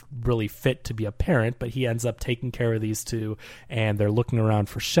not really fit to be a parent, but he ends up taking care of these two, and they're looking around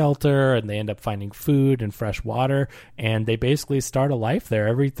for shelter, and they end up finding food and fresh water, and they basically start a life there.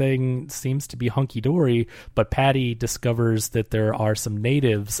 Everything seems to be hunky-dory, but Patty discovers that there are some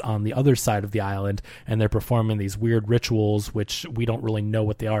natives on the other side of the island, and they're performing these weird rituals, which we don't really know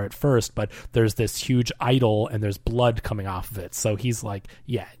what they are at first, but there's this huge idol, and there's blood coming off of it. So he's like,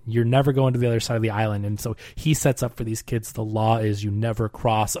 yeah, you're never going to the other side of the island, and so he sets up for these kids the law is you never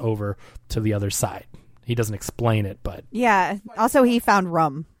cross over to the other side. He doesn't explain it, but yeah. Also, he found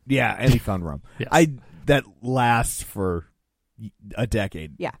rum. Yeah, and he found rum. Yes. That lasts for a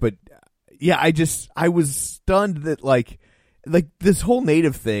decade. Yeah, but yeah, I was stunned that like this whole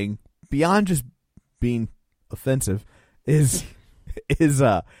native thing, beyond just being offensive, is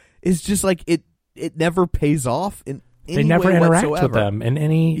just like it never pays off in. They never interact with them in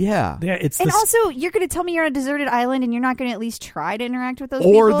any. Yeah. Also, you're going to tell me you're on a deserted island and you're not going to at least try to interact with those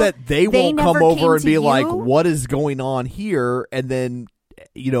people? Or that they won't come over and be like, what is going on here? And then,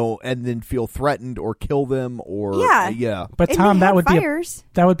 and then feel threatened or kill them or. Yeah. But Tom, that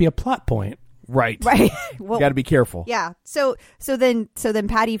would be a plot point. Right. Well, got to be careful. Yeah. So then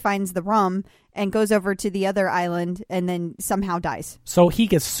Patty finds the rum and goes over to the other island and then somehow dies. So he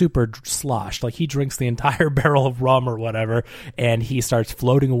gets super sloshed. Like he drinks the entire barrel of rum or whatever, and he starts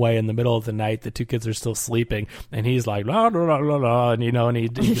floating away in the middle of the night. The two kids are still sleeping, and he's like, la, la, la, la, la, and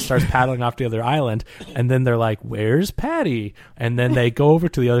he starts paddling off to the other island. And then they're like, where's Patty? And then they go over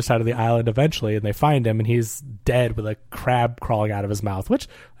to the other side of the island eventually, and they find him, and he's dead with a crab crawling out of his mouth, which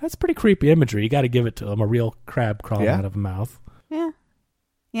that's pretty creepy imagery. You got to give it to him, a real crab crawling out of a mouth.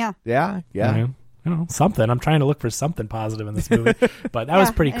 Yeah. Something. I'm trying to look for something positive in this movie, but that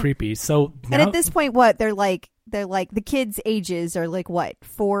was pretty creepy. So now, and at this point, what they're like the kids' ages are like what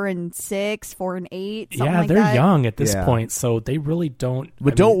 4 and 6, 4 and 8. Yeah, they're young at this point, so they really don't.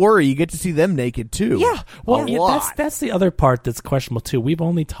 But don't worry, you get to see them naked too. Yeah, well, that's the other part that's questionable too. We've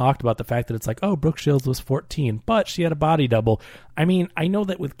only talked about the fact that it's like, oh, Brooke Shields was 14, but she had a body double. I mean, I know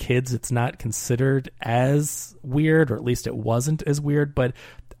that with kids, it's not considered as weird, or at least it wasn't as weird, but.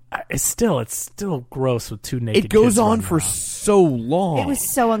 It's still gross with two naked kids. It goes on running for around. So long. It was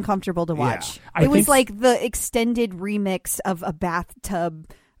so uncomfortable to watch. Yeah. It was like the extended remix of a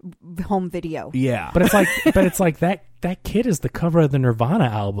bathtub home video. Yeah. But it's like that kid is the cover of the Nirvana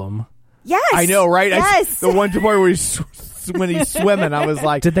album. Yes. I know, right? Yes. The one part where when he's swimming, I was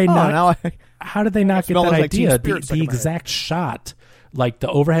like, did they not? Now how did they not get that idea? The exact shot. Like the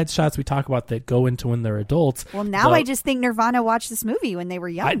overhead shots we talk about that go into when they're adults. Well, now I just think Nirvana watched this movie when they were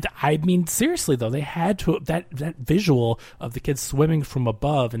young. I mean, seriously though, they had to that visual of the kids swimming from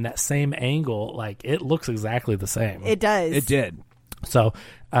above in that same angle. Like it looks exactly the same. It does. It did. So,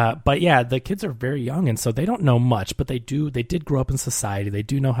 but yeah, the kids are very young, and so they don't know much. But they did grow up in society. They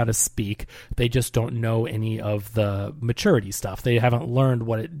do know how to speak. They just don't know any of the maturity stuff. They haven't learned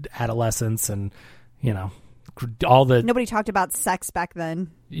what adolescence and all the nobody talked about sex back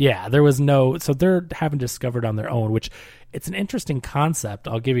then. Yeah, there was no, so they're having discovered on their own, which it's an interesting concept.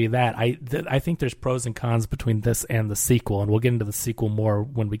 I'll give you that. I think there's pros and cons between this and the sequel, and we'll get into the sequel more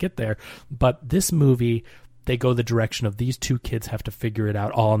when we get there. But this movie, they go the direction of these two kids have to figure it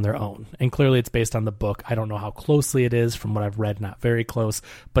out all on their own. And clearly it's based on the book. I don't know how closely it is. From what I've read, not very close.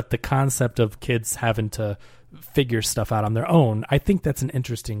 But the concept of kids having to figure stuff out on their own, I think that's an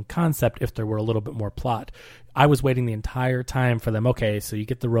interesting concept if there were a little bit more plot. I was waiting the entire time for them. Okay, so you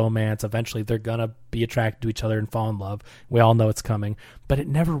get the romance. Eventually they're going to be attracted to each other and fall in love. We all know it's coming. But it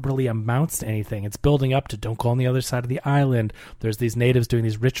never really amounts to anything. It's building up to don't go on the other side of the island. There's these natives doing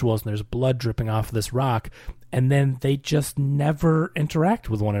these rituals and there's blood dripping off of this rock. And then they just never interact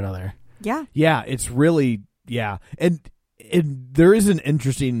with one another. Yeah. Yeah, it's really, yeah. And there is an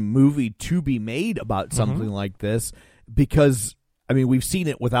interesting movie to be made about something like this because, I mean, we've seen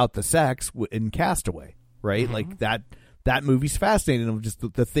it without the sex in Castaway, right? Like that movie's fascinating of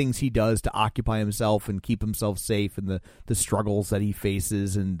just the things he does to occupy himself and keep himself safe, and the struggles that he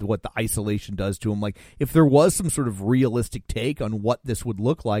faces and what the isolation does to him. Like, if there was some sort of realistic take on what this would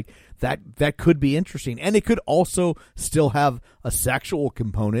look like, that could be interesting. And it could also still have a sexual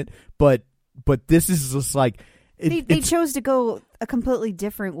component, but this is just like... They chose to go a completely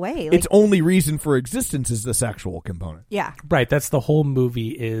different way. Its only reason for existence is the sexual component. Yeah. Right. That's the whole movie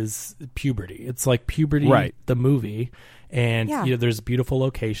is puberty. It's like puberty, the movie. And there's beautiful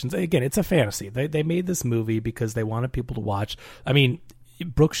locations. Again, it's a fantasy. They made this movie because they wanted people to watch. I mean,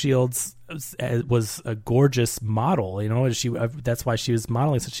 Brooke Shields was a gorgeous model. That's why she was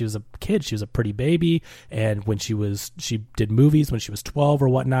modeling since she was a kid. She was a pretty baby, and when she did movies when she was 12 or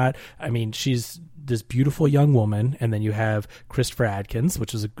whatnot. I mean, she's this beautiful young woman, and then you have Christopher Adkins,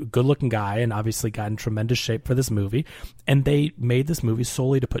 which is a good-looking guy, and obviously got in tremendous shape for this movie. And they made this movie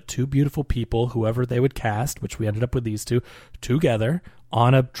solely to put two beautiful people, whoever they would cast, which we ended up with these two, together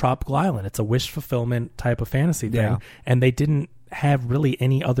on a tropical island. It's a wish fulfillment type of fantasy thing, and they didn't have really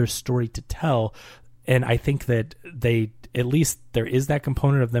any other story to tell. And I think that at least there is that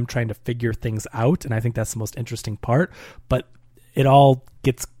component of them trying to figure things out, and I think that's the most interesting part. But it all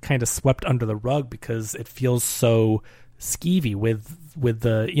gets kind of swept under the rug because it feels so skeevy with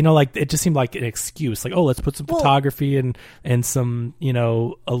the, like, it just seemed like an excuse, like, oh, let's put some photography and some,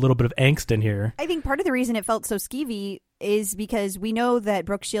 a little bit of angst in here. I think part of the reason it felt so skeevy is because we know that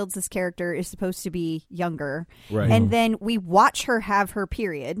Brooke Shields, this character, is supposed to be younger. Right. And then we watch her have her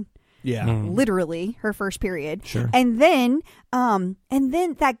period. Yeah. Literally her first period. Sure. And then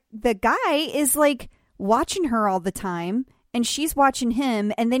that the guy is like watching her all the time, and she's watching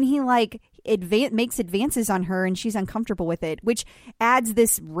him, and then he like makes advances on her, and she's uncomfortable with it, which adds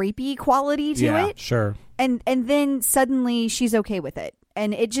this rapey quality to it. Sure. And then suddenly she's okay with it.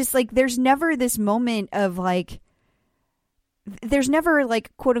 And it just like, there's never this moment of like, there's never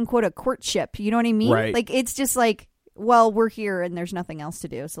like quote unquote a courtship. You know what I mean? Right. Like, it's just like, well, we're here and there's nothing else to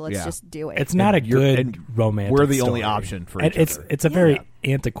do, so let's just do it. It's not a good romantic We're the story. only option for each other. It's a very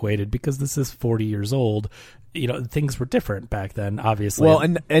antiquated, because this is 40 years old. Things were different back then, obviously. Well,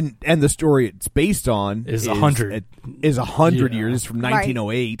 and the story it's based on is 100 years from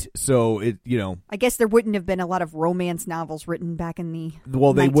 1908. So it I guess there wouldn't have been a lot of romance novels written back in the they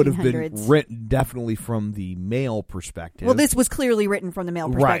 1900s. would have been written definitely from the male perspective. Well, this was clearly written from the male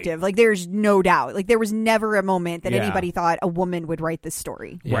perspective. Right. Like, there's no doubt. Like, there was never a moment that anybody thought a woman would write this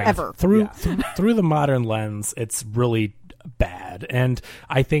story ever. Through the modern lens, it's really bad, and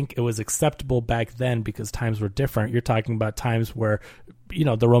I think it was acceptable back then because times were different. You're talking about times where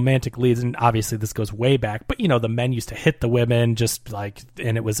the romantic leads, and obviously this goes way back, but the men used to hit the women just like,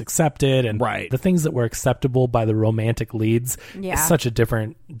 and it was accepted, and the things that were acceptable by the romantic leads is such a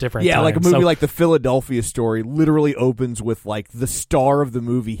different time. Like a movie like the Philadelphia Story literally opens with like the star of the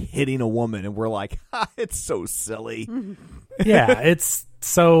movie hitting a woman, and we're like, it's so silly.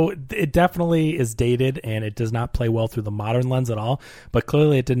 So it definitely is dated, and it does not play well through the modern lens at all. But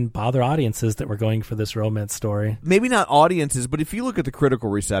clearly it didn't bother audiences that were going for this romance story. Maybe not audiences, but if you look at the critical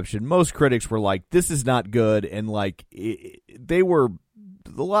reception, most critics were like, this is not good. And like a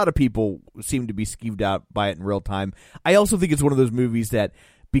lot of people seem to be skeeved out by it in real time. I also think it's one of those movies that,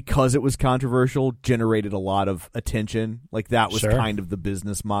 because it was controversial, generated a lot of attention. Like, that was kind of the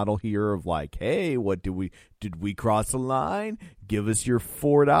business model here of like, hey, did we cross the line? Give us your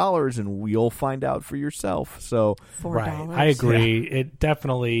 $4 and we'll find out for yourself. So $4. I agree. Yeah. It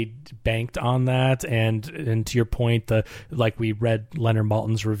definitely banked on that. And to your point, we read Leonard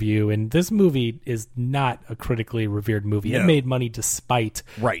Maltin's review, and this movie is not a critically revered movie. No. It made money despite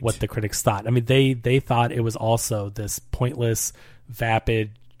what the critics thought. I mean, they thought it was also this pointless,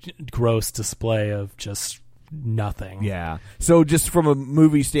 vapid, gross display of just nothing. Yeah. So just from a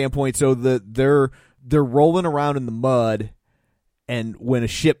movie standpoint, so they're rolling around in the mud, and when a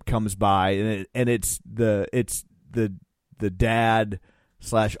ship comes by, and it's the dad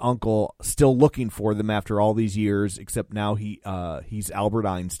 / uncle still looking for them after all these years, except now he's Albert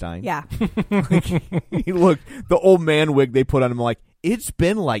Einstein. Yeah. The old man wig they put on him, like, it's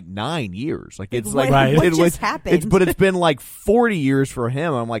been like 9 years. Like, it's like what just happened? But it's been like 40 years for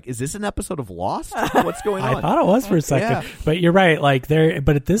him. I'm like, is this an episode of Lost? What's going on? I thought it was for a second, but you're right. Like,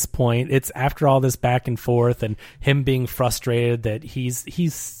 but at this point, it's after all this back and forth and him being frustrated that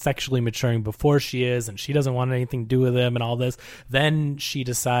he's sexually maturing before she is, and she doesn't want anything to do with him and all this. Then she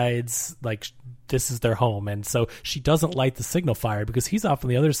decides like, this is their home, and so she doesn't light the signal fire because he's off on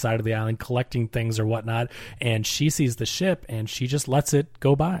the other side of the island collecting things or whatnot, and she sees the ship and she just lets it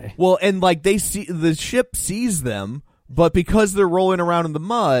go by. Well, and like the ship sees them, but because they're rolling around in the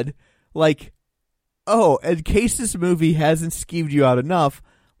mud, like oh, in case this movie hasn't skeeved you out enough,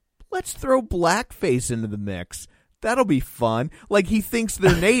 let's throw blackface into the mix. That'll be fun. Like, he thinks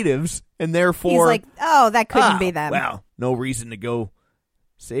they're natives, and therefore... He's like, oh, that couldn't be them. Well, no reason to go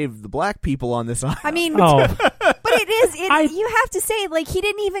save the black people on this island. I mean, but it is. You have to say, like, he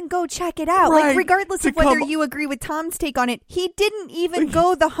didn't even go check it out. Right. Like, regardless of whether you agree with Tom's take on it, he didn't even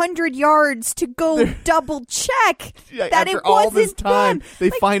go the 100 yards to go double check that after it wasn't all this time, them. they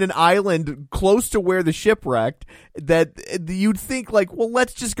find an island close to where the ship wrecked that you'd think, like, well,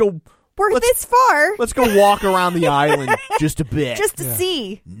 let's just go... We're this far. Let's go walk around the island just a bit. Just to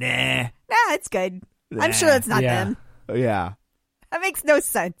see. Nah, it's good. I'm sure it's not them. Yeah. That makes no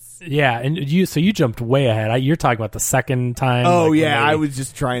sense. Yeah, and you jumped way ahead. You're talking about the second time. Oh, like, yeah, I was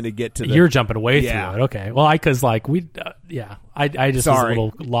just trying to get to the... You're jumping way through it. Okay. Well, I just was a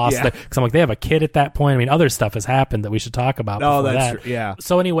little lost because I'm like, they have a kid at that point. I mean, other stuff has happened that we should talk about before that. True. Yeah.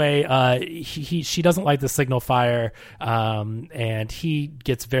 So anyway, she doesn't like the signal fire, and he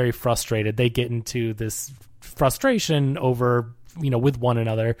gets very frustrated. They get into this frustration over... with one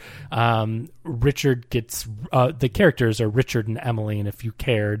another. Richard gets the characters are Richard and Emmeline, if you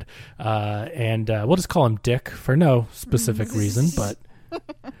cared, and we'll just call him Dick for no specific reason, but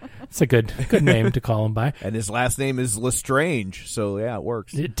it's a good name to call him by. And his last name is Lestrange, so yeah, it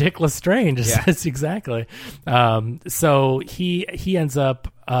works. Dick Lestrange, yes, exactly. So he ends up,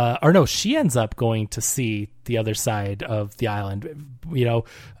 she ends up going to see the other side of the island.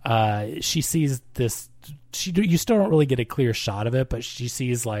 She sees this. You still don't really get a clear shot of it, but she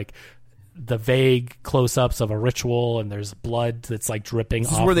sees like the vague close-ups of a ritual, and there's blood that's like dripping.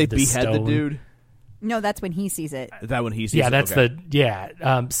 This is off where they of this behead stone. the dude. No, that's when he sees it. Is that when he sees it? Yeah, that's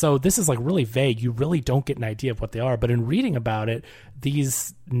okay. So this is like really vague. You really don't get an idea of what they are. But in reading about it,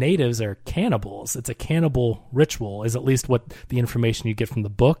 these natives are cannibals. It's a cannibal ritual, is at least what the information you get from the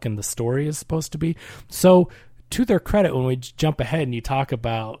book and the story is supposed to be. So to their credit, when we jump ahead and you talk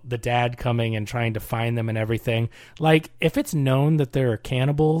about the dad coming and trying to find them and everything, like if it's known that there are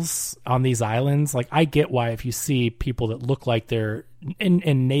cannibals on these islands, like I get why if you see people that look like they're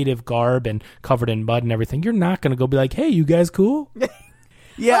in native garb and covered in mud and everything, you're not going to go be like, hey, you guys cool?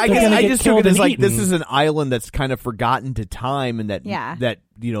 Yeah, I guess I just took it as like this is an island that's kind of forgotten to time, and that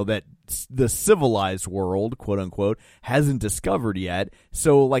that the civilized world, quote unquote, hasn't discovered yet.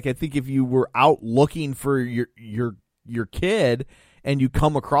 So, like, I think if you were out looking for your kid and you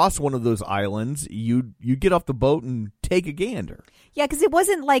come across one of those islands, you get off the boat and take a gander. Yeah, because it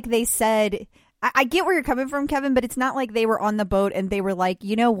wasn't like they said. I get where you're coming from, Kevin, but it's not like they were on the boat and they were like,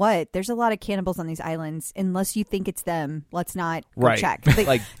 you know what? There's a lot of cannibals on these islands. Unless you think it's them, let's not go check.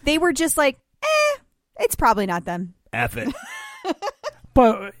 They were just like, it's probably not them. F it.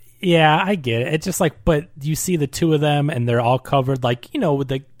 But yeah, I get it. It's just like, but you see the two of them and they're all covered. Like,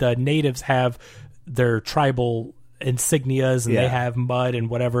 the natives have their tribal insignias and they have mud and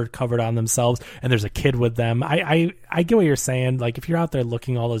whatever covered on themselves, and there's a kid with them. I get what you're saying. Like, if you're out there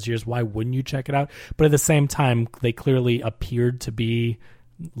looking all those years, why wouldn't you check it out? But at the same time, they clearly appeared to be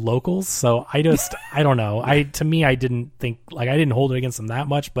locals, so I don't know. To me, I didn't hold it against them that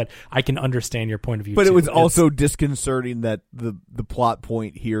much, but I can understand your point of view. But it was also disconcerting that the plot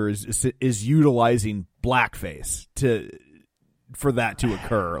point here is utilizing blackface for that to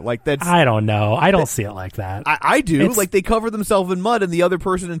occur. Like, that's, I don't know. I don't see it like that. I do. Like, they cover themselves in mud, and the other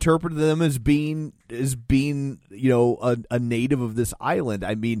person interpreted them as being a native of this island.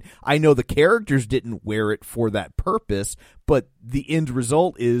 I mean, I know the characters didn't wear it for that purpose, but the end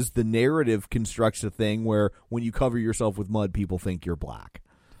result is the narrative constructs a thing where when you cover yourself with mud, people think you're black.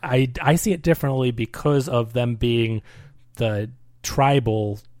 I see it differently because of them being the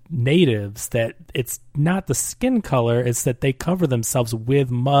tribal natives, that it's not the skin color, it's that they cover themselves with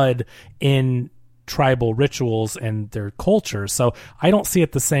mud in tribal rituals and their culture. So I don't see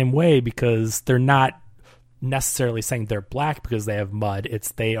it the same way, because they're not necessarily saying they're black because they have mud.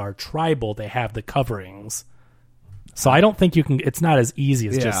 It's they are tribal, they have the coverings. So I don't think it's not as easy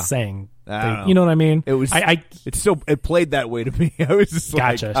as just saying, you know what I mean? It was, it played that way to me. I was just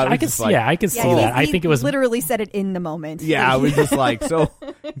gotcha. like, I can see that. I think it was literally said it in the moment. Yeah, I was just like, so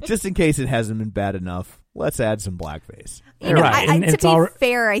just in case it hasn't been bad enough, let's add some blackface. Right. To be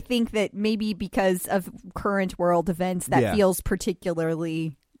fair, I think that maybe because of current world events, that feels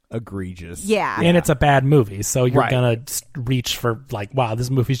particularly egregious. Yeah. And it's a bad movie, so you're going to reach for like, wow, this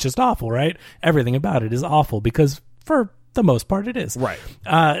movie's just awful, right? Everything about it is awful, because for the most part it is. Right.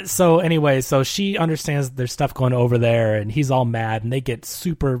 So anyway, so she understands there's stuff going over there, and he's all mad, and they get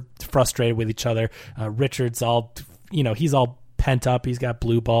super frustrated with each other. Richard's all, he's all pent up. He's got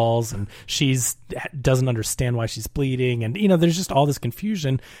blue balls, and she's doesn't understand why she's bleeding, and there's just all this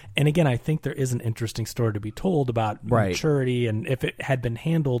confusion. And again, I think there is an interesting story to be told about maturity, and if it had been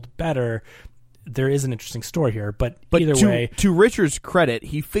handled better, there is an interesting story here. But either way, to Richard's credit,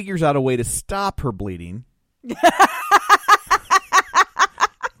 he figures out a way to stop her bleeding.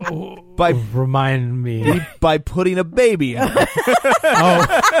 Remind me. By putting a baby in her.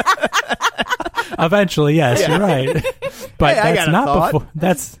 Eventually, yes, you're right. But that's not before.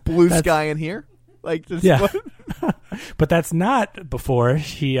 That's blue sky in here. Like this. Yeah. But that's not before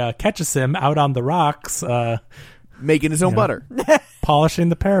he catches him out on the rocks, making his own butter, polishing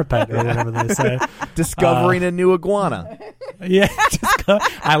the parapet, or whatever they say. Discovering a new iguana. Yeah,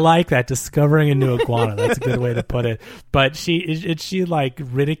 I like that. Discovering a new iguana. That's a good way to put it. But she like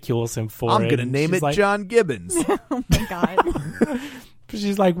ridicules him for it. I'm gonna name it John Gibbons. Oh my god.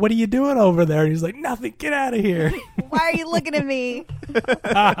 She's like, "What are you doing over there?" And he's like, "Nothing. Get out of here." Why are you looking at me?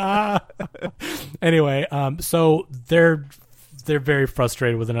 Anyway, so they're very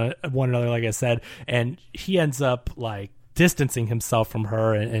frustrated with one another, like I said, and he ends up like distancing himself from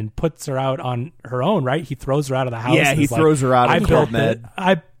her and puts her out on her own. Right? He throws her out of the house. Yeah, he throws her out of the med.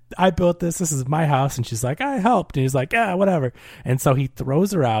 I built this. This is my house. And she's like, I helped. And he's like, yeah, whatever. And so he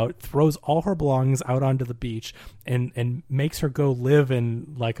throws her out, throws all her belongings out onto the beach, and makes her go live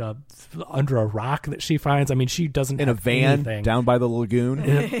in like under a rock that she finds. I mean, she doesn't in have a van anything. Down by the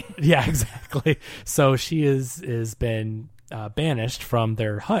lagoon. Yeah, exactly. So she is been banished from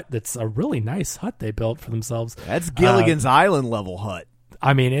their hut. That's a really nice hut they built for themselves. That's Gilligan's Island level hut.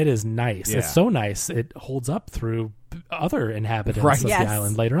 I mean, it is nice. Yeah. It's so nice. It holds up through other inhabitants of Yes. the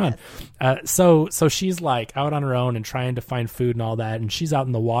island later on. So she's like out on her own and trying to find food and all that. And she's out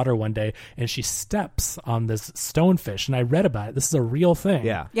in the water one day and she steps on this stonefish. And I read about it. This is a real thing.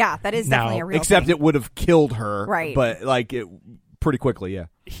 Yeah. Yeah, that is definitely a real except thing. it would have killed her. Right. But like it pretty quickly, yeah.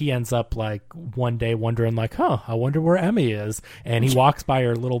 He ends up like one day wondering like, I wonder where Emmy is. And he walks by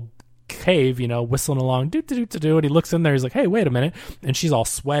her little cave, whistling along, do-do-do-do-do, and he looks in there, he's like, hey, wait a minute. And she's all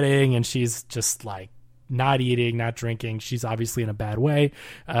sweating and she's just like not eating, not drinking. She's obviously in a bad way.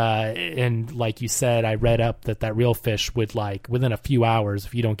 And like you said, I read up that real fish would like within a few hours,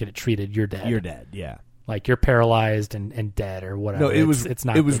 if you don't get it treated, you're dead. You're dead, yeah. Like you're paralyzed and dead or whatever. No, it's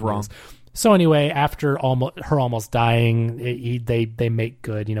not. It was wrong. News. So anyway, after her almost dying, they make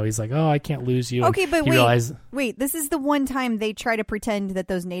good. He's like, "Oh, I can't lose you." Okay, but wait. This is the one time they try to pretend that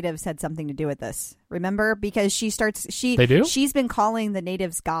those natives had something to do with this. Remember, because they do. She's been calling the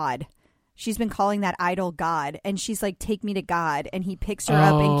natives God. She's been calling that idol God, and she's like, "Take me to God," and he picks her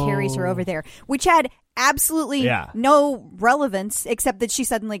up and carries her over there, which had absolutely no relevance except that she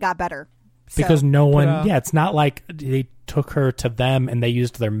suddenly got better. Because no one, it's not like they took her to them and they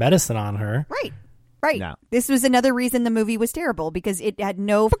used their medicine on her. Right. No. This was another reason the movie was terrible, because it had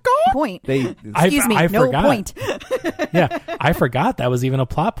no point. I no forgot. Point. Yeah, I forgot that was even a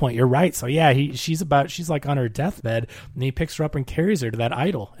plot point. You're right. So yeah, she's like on her deathbed, and he picks her up and carries her to that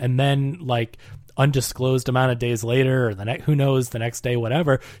idol, and then like undisclosed amount of days later, or who knows, the next day,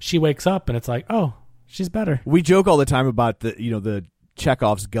 whatever, she wakes up and it's like, oh, she's better. We joke all the time about the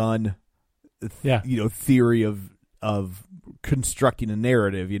Chekhov's gun. Theory of constructing a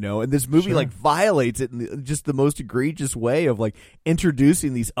narrative, and this movie like violates it in just the most egregious way of like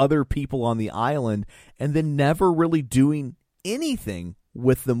introducing these other people on the island and then never really doing anything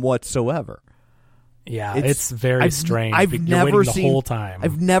with them whatsoever. Yeah, it's very strange. I've never seen the whole time.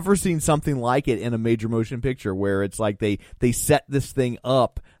 I've never seen something like it in a major motion picture where it's like they set this thing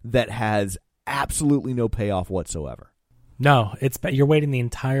up that has absolutely no payoff whatsoever. No, you're waiting the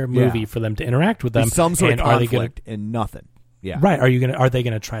entire movie for them to interact with them. Some sort of conflict and nothing. Yeah. Right. Are they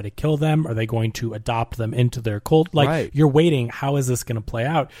going to try to kill them? Are they going to adopt them into their cult? Like you're waiting. How is this going to play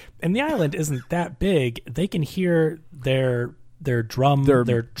out? And the island isn't that big. They can hear their drum,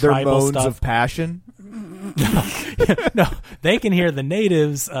 their tribal moans stuff. Of passion. No, they can hear the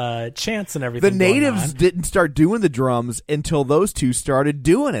natives' chants and everything. The natives didn't start doing the drums until those two started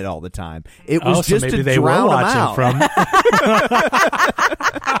doing it all the time. It was just maybe to they drown were them watching out.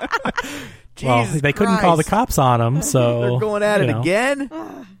 Well, they couldn't call the cops on them, so they're going at it again.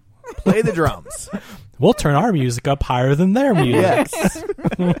 Play the drums. We'll turn our music up higher than their music. Yes.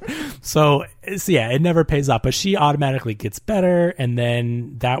 So yeah, it never pays off. But she automatically gets better, and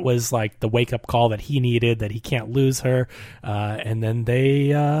then that was like the wake up call that he needed, that he can't lose her. And then they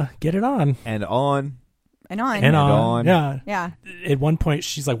get it on. And on. Yeah. At one point,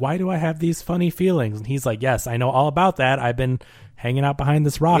 she's like, "Why do I have these funny feelings?" And he's like, "Yes, I know all about that. I've been hanging out behind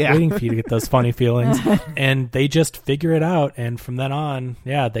this rock waiting for you to get those funny feelings." And they just figure it out, and from then on,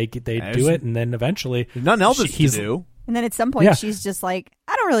 they do it, and then eventually there's nothing else to do. And then at some point, she's just like,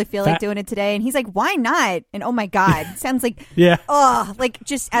 I don't really feel like doing it today. And he's like, why not? And oh my God, sounds like, like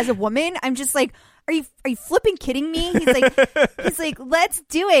just as a woman, I'm just like, are you flipping kidding me? He's like, let's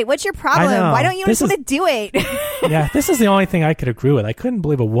do it. What's your problem? Why don't you just want to do it? Yeah, this is the only thing I could agree with. I couldn't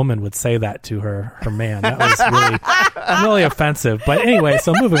believe a woman would say that to her man. That was really offensive. But anyway,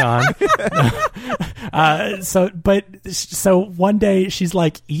 so moving on. So one day she's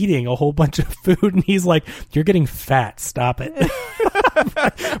like eating a whole bunch of food, and he's like, "You're getting fat. Stop it."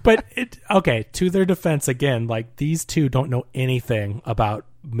 But to their defense, again, like these two don't know anything about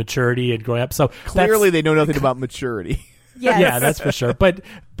maturity and growing up. So clearly they know nothing about maturity. Yes. Yeah, that's for sure. But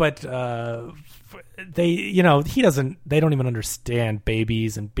they, they don't even understand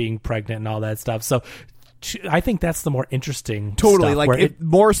babies and being pregnant and all that stuff. So I think that's the more interesting totally stuff, like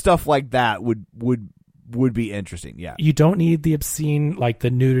more stuff like that would be interesting. Yeah, you don't need the obscene, like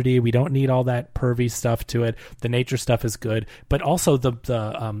the nudity. We don't need all that pervy stuff to it. The nature stuff is good, but also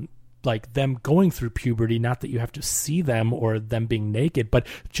the like them going through puberty, not that you have to see them or them being naked, but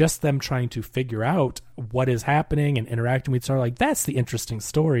just them trying to figure out what is happening and interacting with each other. Like that's the interesting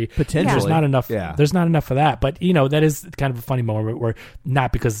story. Potentially. There's not enough. Yeah. There's not enough of that. But that is kind of a funny moment where,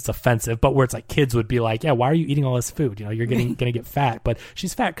 not because it's offensive, but where it's like kids would be like, yeah, why are you eating all this food? You're going to get fat, but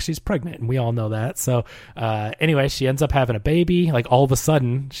she's fat because she's pregnant, and we all know that. So anyway, she ends up having a baby. Like all of a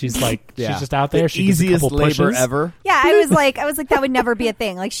sudden she's like, she's just out there. She easiest gives a couple labor pushes. ever. Yeah. I was like, that would never be a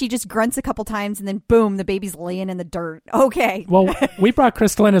thing. Like she just grunts a couple times and then boom, the baby's laying in the dirt. Okay. Well, we brought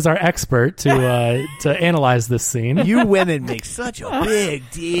Crystal in as our expert to analyze this scene. You women make such a big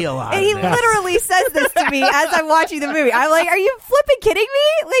deal out of it. He literally says this to me as I'm watching the movie. I'm like, are you flipping kidding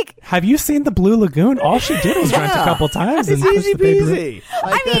me? Like, have you seen the Blue Lagoon? All she did was grunt a couple times. It's and easy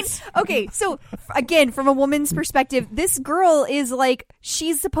peasy. Okay, so again, from a woman's perspective, this girl is like,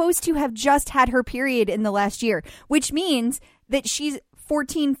 she's supposed to have just had her period in the last year, which means that she's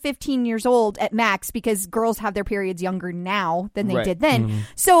 14, 15 years old at max, because girls have their periods younger now than they did then. Mm-hmm.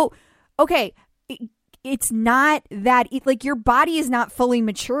 So, okay, it's not that, like, your body is not fully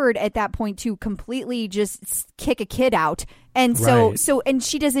matured at that point to completely just kick a kid out. And and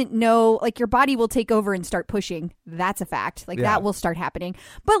she doesn't know, like, your body will take over and start pushing. That's a fact. Like, that will start happening.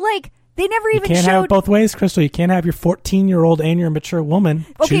 But, like, they never even showed... You can't have it both ways, Crystal. You can't have your 14-year-old and your mature woman.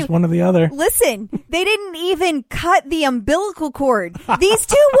 Okay, choose one or the other. Listen, they didn't even cut the umbilical cord. These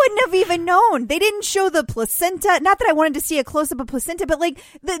two wouldn't have even known. They didn't show the placenta. Not that I wanted to see a close-up of placenta, but like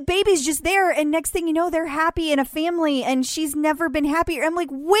the baby's just there, and next thing you know, they're happy in a family, and she's never been happier. I'm like,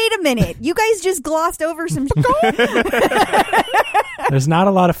 wait a minute. You guys just glossed over some... There's not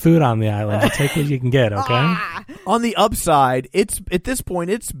a lot of food on the island. You take what you can get, okay? On the upside, at this point,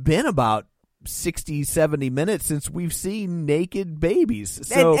 it's been about 60, 70 minutes since we've seen naked babies.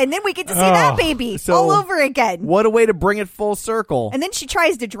 So, and then we get to see that baby all over again. What a way to bring it full circle. And then she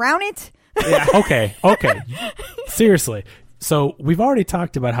tries to drown it. Yeah. Okay. Seriously. So we've already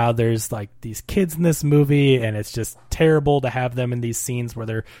talked about how there's like these kids in this movie, and it's just terrible to have them in these scenes where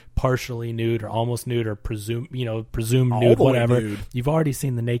they're partially nude or almost nude or presumed nude, whatever. Nude. You've already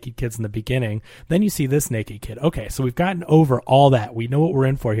seen the naked kids in the beginning. Then you see this naked kid. Okay, so we've gotten over all that. We know what we're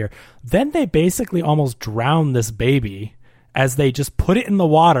in for here. Then they basically almost drown this baby as they just put it in the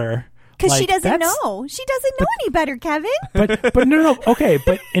water. Because she doesn't know. She doesn't know any better, Kevin. But no. Okay,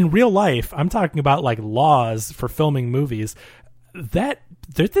 but in real life, I'm talking about like laws for filming movies.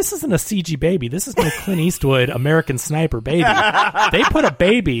 This isn't a CG baby. This is no Clint Eastwood American Sniper baby. They put a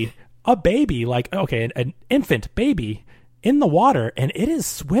baby, like, okay, an infant baby in the water, and it is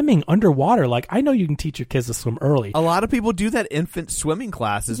swimming underwater. Like, I know you can teach your kids to swim early. A lot of people do that infant swimming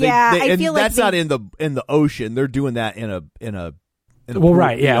classes. Yeah, I feel like that's not in the ocean. They're doing that in a well, pool.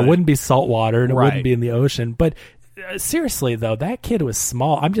 Right, yeah, it wouldn't be salt water, and it wouldn't be in the ocean. But seriously, though, that kid was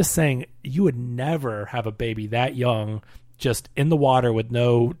small. I'm just saying, you would never have a baby that young just in the water with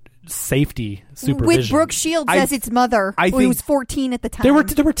no safety supervision. With Brooke Shields as its mother, who was 14 at the time.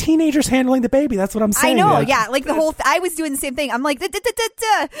 There were teenagers handling the baby. That's what I'm saying. I know, yeah. Like the whole... I was doing the same thing. I'm like,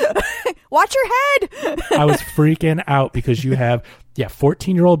 watch your head. I was freaking out because you have...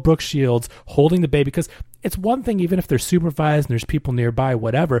 14-year-old Brooke Shields holding the baby, because it's one thing even if they're supervised and there's people nearby,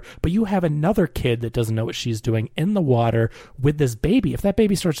 whatever, but you have another kid that doesn't know what she's doing in the water with this baby. If that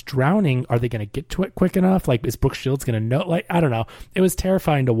baby starts drowning, are they going to get to it quick enough? Like, is Brooke Shields going to know? Like, I don't know. It was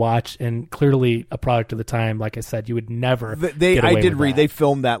terrifying to watch, and clearly a product of the time. Like I said, you would never get away with read that. They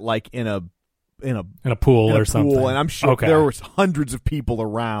filmed that like in a a pool or something. And I'm sure there was hundreds of people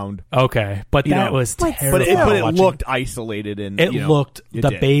around. Okay, but that was terrible. But it looked isolated, and looked the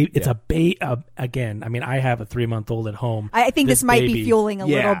baby. It's a baby. Again, I mean, I have a 3-month-old at home. I think this might be fueling a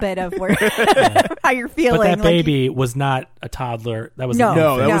little bit of where how you're feeling. But that baby was not a toddler. That was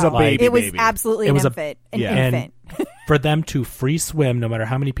that was a baby. It was absolutely an infant. An infant. And for them to free swim, no matter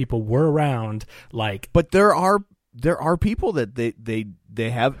how many people were around, but there are people that they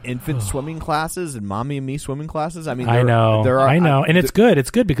have infant swimming classes and mommy and me swimming classes. I mean, I know, and it's good.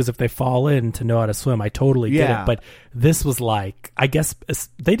 It's good because if they fall in to know how to swim, I totally get it. But this was I guess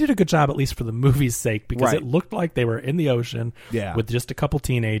they did a good job, at least for the movie's sake, because it looked like they were in the ocean with just a couple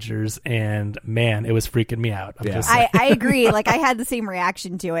teenagers, and man, it was freaking me out. I agree. I had the same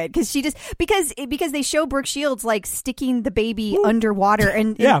reaction to it because they show Brooke Shields sticking the baby underwater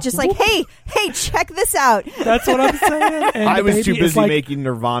and just hey, check this out. That's what I'm saying. And I was too busy making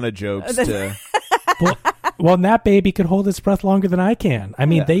Nirvana jokes to. Well, and that baby could hold its breath longer than I can. I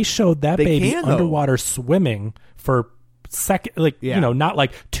mean, they showed that baby underwater swimming for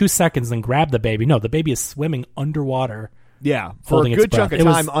not 2 seconds and grab the baby. No, the baby is swimming underwater. Yeah, for a good chunk of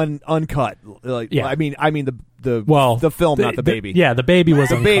time, uncut. I mean the film, not the baby. The baby was.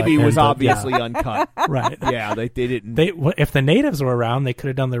 The baby was obviously uncut. Right. Yeah, they didn't. If the natives were around, they could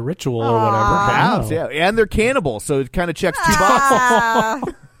have done their ritual or whatever. And they're cannibals, so it kind of checks 2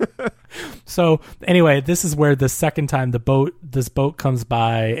 boxes. So anyway, this is where the second time this boat comes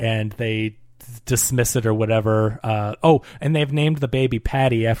by and they dismiss it or whatever. And they've named the baby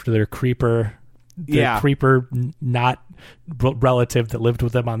Patty after their creeper. Creeper not relative that lived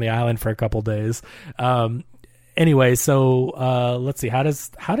with them on the island for a couple days. Anyway, so let's see.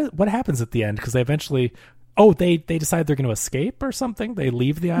 What happens at the end? Because they eventually. They decide they're going to escape or something? They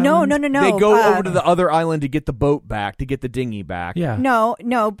leave the island? No. They go over to the other island to get the boat back, to get the dinghy back. Yeah. No.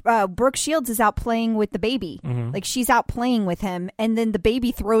 Brooke Shields is out playing with the baby. Mm-hmm. She's out playing with him, and then the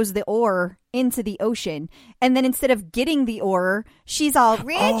baby throws the oar into the ocean. And then instead of getting the oar, she's all,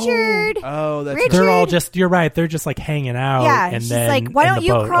 Richard. That's Richard. They're all just, you're right, they're just hanging out. Yeah, and she's then why don't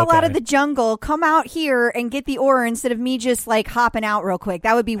you crawl out of the jungle, come out here and get the oar instead of me just hopping out real quick.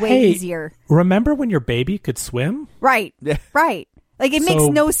 That would be way easier. Remember when your baby could swim? Right. Yeah. Right. It makes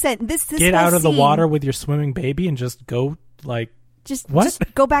no sense. This get out of the water with your swimming baby and just go Just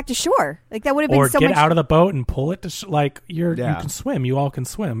go back to shore. That would have been so much. Or get out of the boat and pull it to you can swim. You all can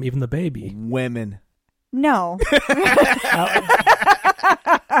swim, even the baby. Women. No.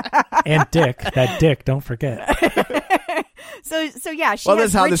 And Dick. That Dick, don't forget. So yeah,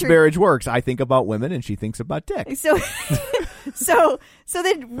 that's how this marriage works. I think about women and she thinks about Dick. So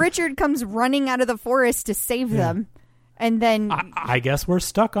then Richard comes running out of the forest to save them. And then I guess we're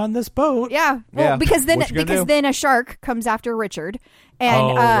stuck on this boat. Yeah. Well, because then a shark comes after Richard,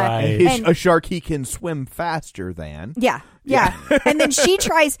 and a shark he can swim faster than. Yeah. And then she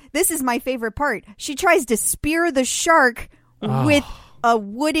tries. This is my favorite part. She tries to spear the shark with a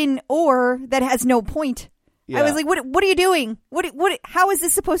wooden oar that has no point. Yeah. I was like, "What are you doing? What? How is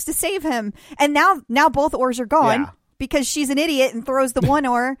this supposed to save him?" And now both oars are gone because she's an idiot and throws the one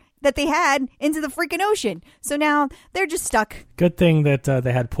oar that they had into the freaking ocean. So now they're just stuck. Good thing that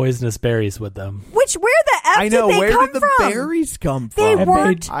they had poisonous berries with them. Where the F did they come from? Where did the berries come from? They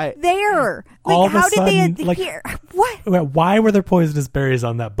weren't there. How did they hear? What? Why were there poisonous berries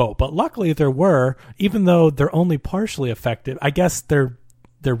on that boat? But luckily there were, even though they're only partially effective. I guess they're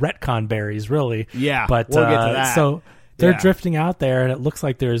retcon berries, really. Yeah, but we'll get to that. So they're drifting out there, and it looks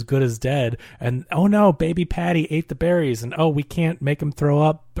like they're as good as dead. And oh no, baby Patty ate the berries, and we can't make him throw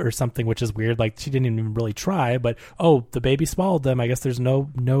up or something, which is weird. She didn't even really try, but the baby swallowed them. I guess there's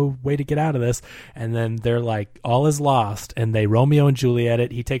no way to get out of this. And then they're like, all is lost, and they Romeo and Juliet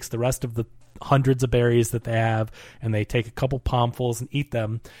it. He takes the rest of the hundreds of berries that they have, and they take a couple palmfuls and eat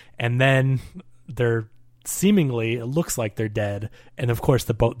them, and then they're seemingly, it looks like they're dead. And of course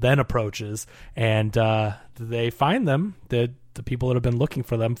the boat then approaches, and they find them. The people that have been looking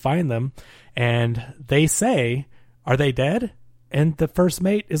for them find them, and they say, are they dead? And the first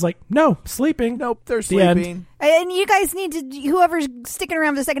mate is like, no, sleeping. Nope, they're sleeping. And you guys need to, whoever's sticking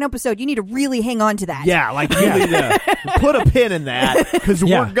around for the second episode, you need to really hang on to that. Yeah, you need to put a pin in that, because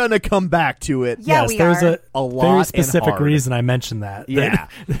we're going to come back to it. Yeah, yes, there's a lot very specific reason I mentioned that. Yeah.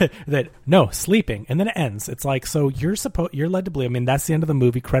 That no, sleeping. And then it ends. It's so you're led to believe, that's the end of the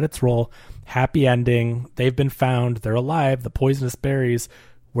movie, credits roll, happy ending, they've been found, they're alive, the poisonous berries.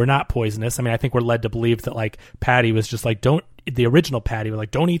 were not poisonous. I mean, I think we're led to believe that like Patty was just like, the original Patty was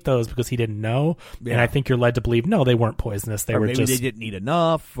like, don't eat those because he didn't know. Yeah. And I think you're led to believe, no, they weren't poisonous. They were maybe just, they didn't eat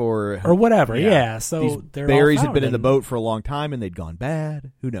enough or whatever. Yeah. So these berries had been in the boat for a long time and they'd gone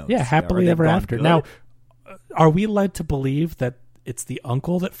bad. Who knows? Yeah. Happily ever after. Good. Now, are we led to believe that it's the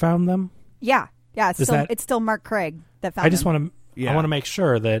uncle that found them? Yeah. Yeah. It's still Mark Craig that found them. I just want to, I want to make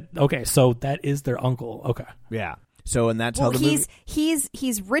sure that, okay, so that is their uncle. Okay. Yeah. So, and that's how the movie...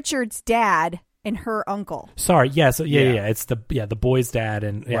 he's Richard's dad and her uncle. Sorry, yeah, so yeah. It's the boy's dad,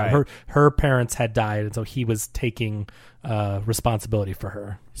 and her parents had died, and so he was taking responsibility for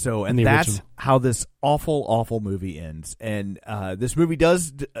her. So, and that's how this awful movie ends. And this movie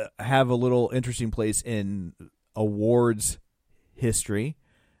does have a little interesting place in awards history,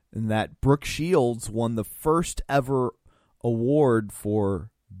 in that Brooke Shields won the first ever award for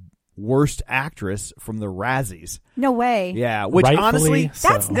Worst Actress from the Razzies. No way. Yeah, which rightfully honestly,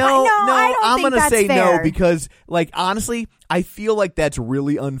 that's no. I'm going to say fair. no because, like, honestly, I feel like that's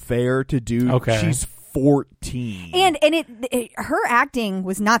really unfair to do. Okay. She's 14, and her acting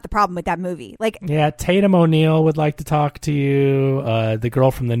was not the problem with that movie. Like, yeah, Tatum O'Neal would like to talk to you. The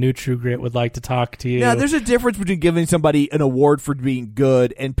girl from the New True Grit would like to talk to you. Yeah, there's a difference between giving somebody an award for being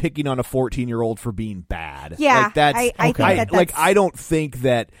good and picking on a 14-year-old for being bad. Yeah, like that's, I think that's like I don't think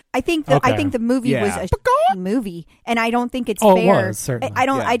that. I think the movie was a movie, and I don't think it's fair. It was, certainly. I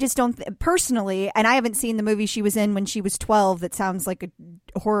don't. Yeah. I just don't personally, and I haven't seen the movie she was in when she was 12. That sounds like a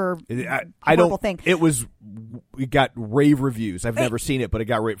horrible thing. It got rave reviews. I've never seen it, but it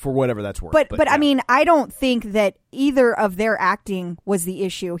got rave for whatever that's worth. But I mean, I don't think that either of their acting was the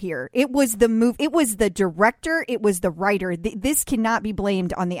issue here. It was the move. It was the director. It was the writer. This cannot be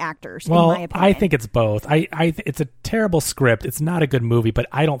blamed on the actors. Well, in my opinion. I think it's both. It's a terrible script. It's not a good movie, but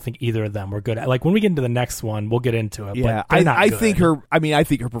I don't think either of them were good. Like when we get into the next one, we'll get into it. Yeah, but I think her. I mean, I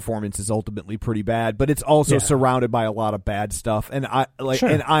think her performance is ultimately pretty bad, but it's also surrounded by a lot of bad stuff. And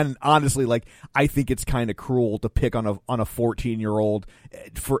honestly, like I think it's kind of cruel to pick on a 14-year-old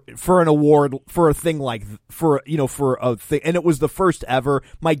for an award for a thing like for a thing. And it was the first ever.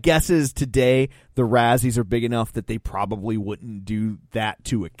 My guess is today the Razzies are big enough that they probably wouldn't do that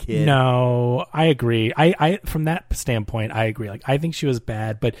to a kid. No, I agree. I from that standpoint, I agree. Like I think she was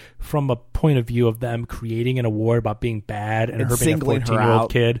bad, but from a point of view of them creating an award about being bad and her being a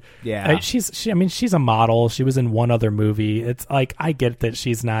 14-year-old kid, yeah, she's a model. She was in one other movie. It's like I get that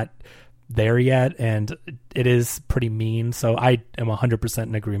she's not there yet, and it is pretty mean, so I am 100%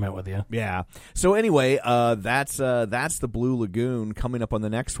 in agreement with you. Yeah. So anyway, that's the Blue Lagoon. Coming up on the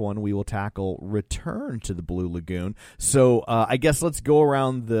next one, we will tackle Return to the Blue Lagoon. So I guess let's go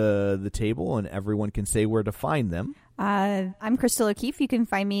around the table, and everyone can say where to find them. I'm Crystal O'Keefe. You can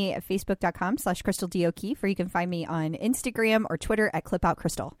find me at facebook.com/CrystalDO'Keefe, or you can find me on Instagram or Twitter at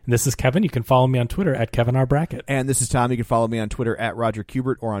ClipOutCrystal. This is Kevin. You can follow me on Twitter at Kevin R. Brackett. And this is Tom. You can follow me on Twitter at Roger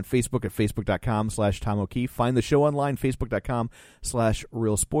Kubert or on Facebook at Facebook.com/Tom O'Keefe. Find the show online,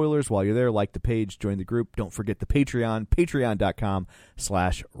 Facebook.com/Real Spoilers. While you're there, like the page, join the group. Don't forget the Patreon,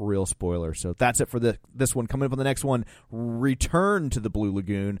 Patreon.com/Real Spoilers. So that's it for this one. Coming up on the next one, Return to the Blue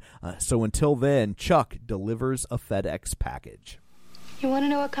Lagoon. So until then, Chuck delivers a FedEx package. You want to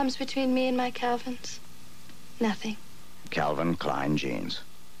know what comes between me and my Calvins? Nothing. Calvin Klein jeans.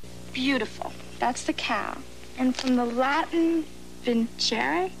 Beautiful. That's the cow. And from the Latin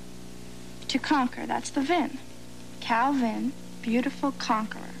vincere, to conquer. That's the vin. Calvin, beautiful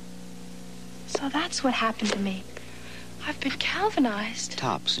conqueror. So that's what happened to me. I've been Calvinized.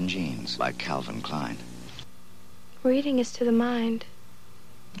 Tops and jeans like Calvin Klein. Reading is to the mind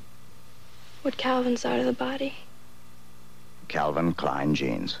what Calvins are to the body. Calvin Klein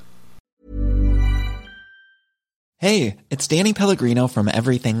jeans. Hey, it's Danny Pellegrino from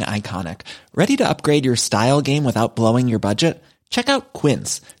Everything Iconic. Ready to upgrade your style game without blowing your budget? Check out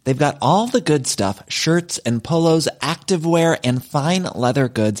Quince. They've got all the good stuff, shirts and polos, activewear, and fine leather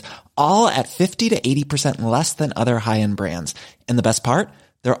goods, all at 50 to 80% less than other high-end brands. And the best part?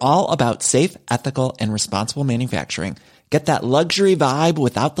 They're all about safe, ethical, and responsible manufacturing. Get that luxury vibe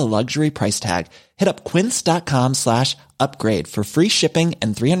without the luxury price tag. Hit up quince.com/upgrade for free shipping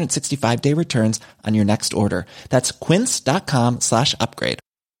and 365-day returns on your next order. That's quince.com/upgrade.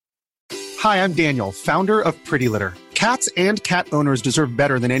 Hi, I'm Daniel, founder of Pretty Litter. Cats and cat owners deserve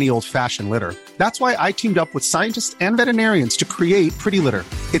better than any old-fashioned litter. That's why I teamed up with scientists and veterinarians to create Pretty Litter.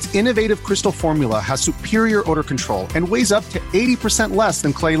 Its innovative crystal formula has superior odor control and weighs up to 80% less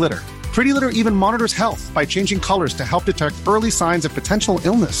than clay litter. Pretty Litter even monitors health by changing colors to help detect early signs of potential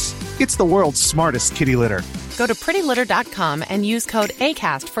illness. It's the world's smartest kitty litter. Go to prettylitter.com and use code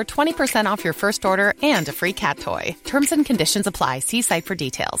ACAST for 20% off your first order and a free cat toy. Terms and conditions apply. See site for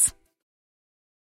details.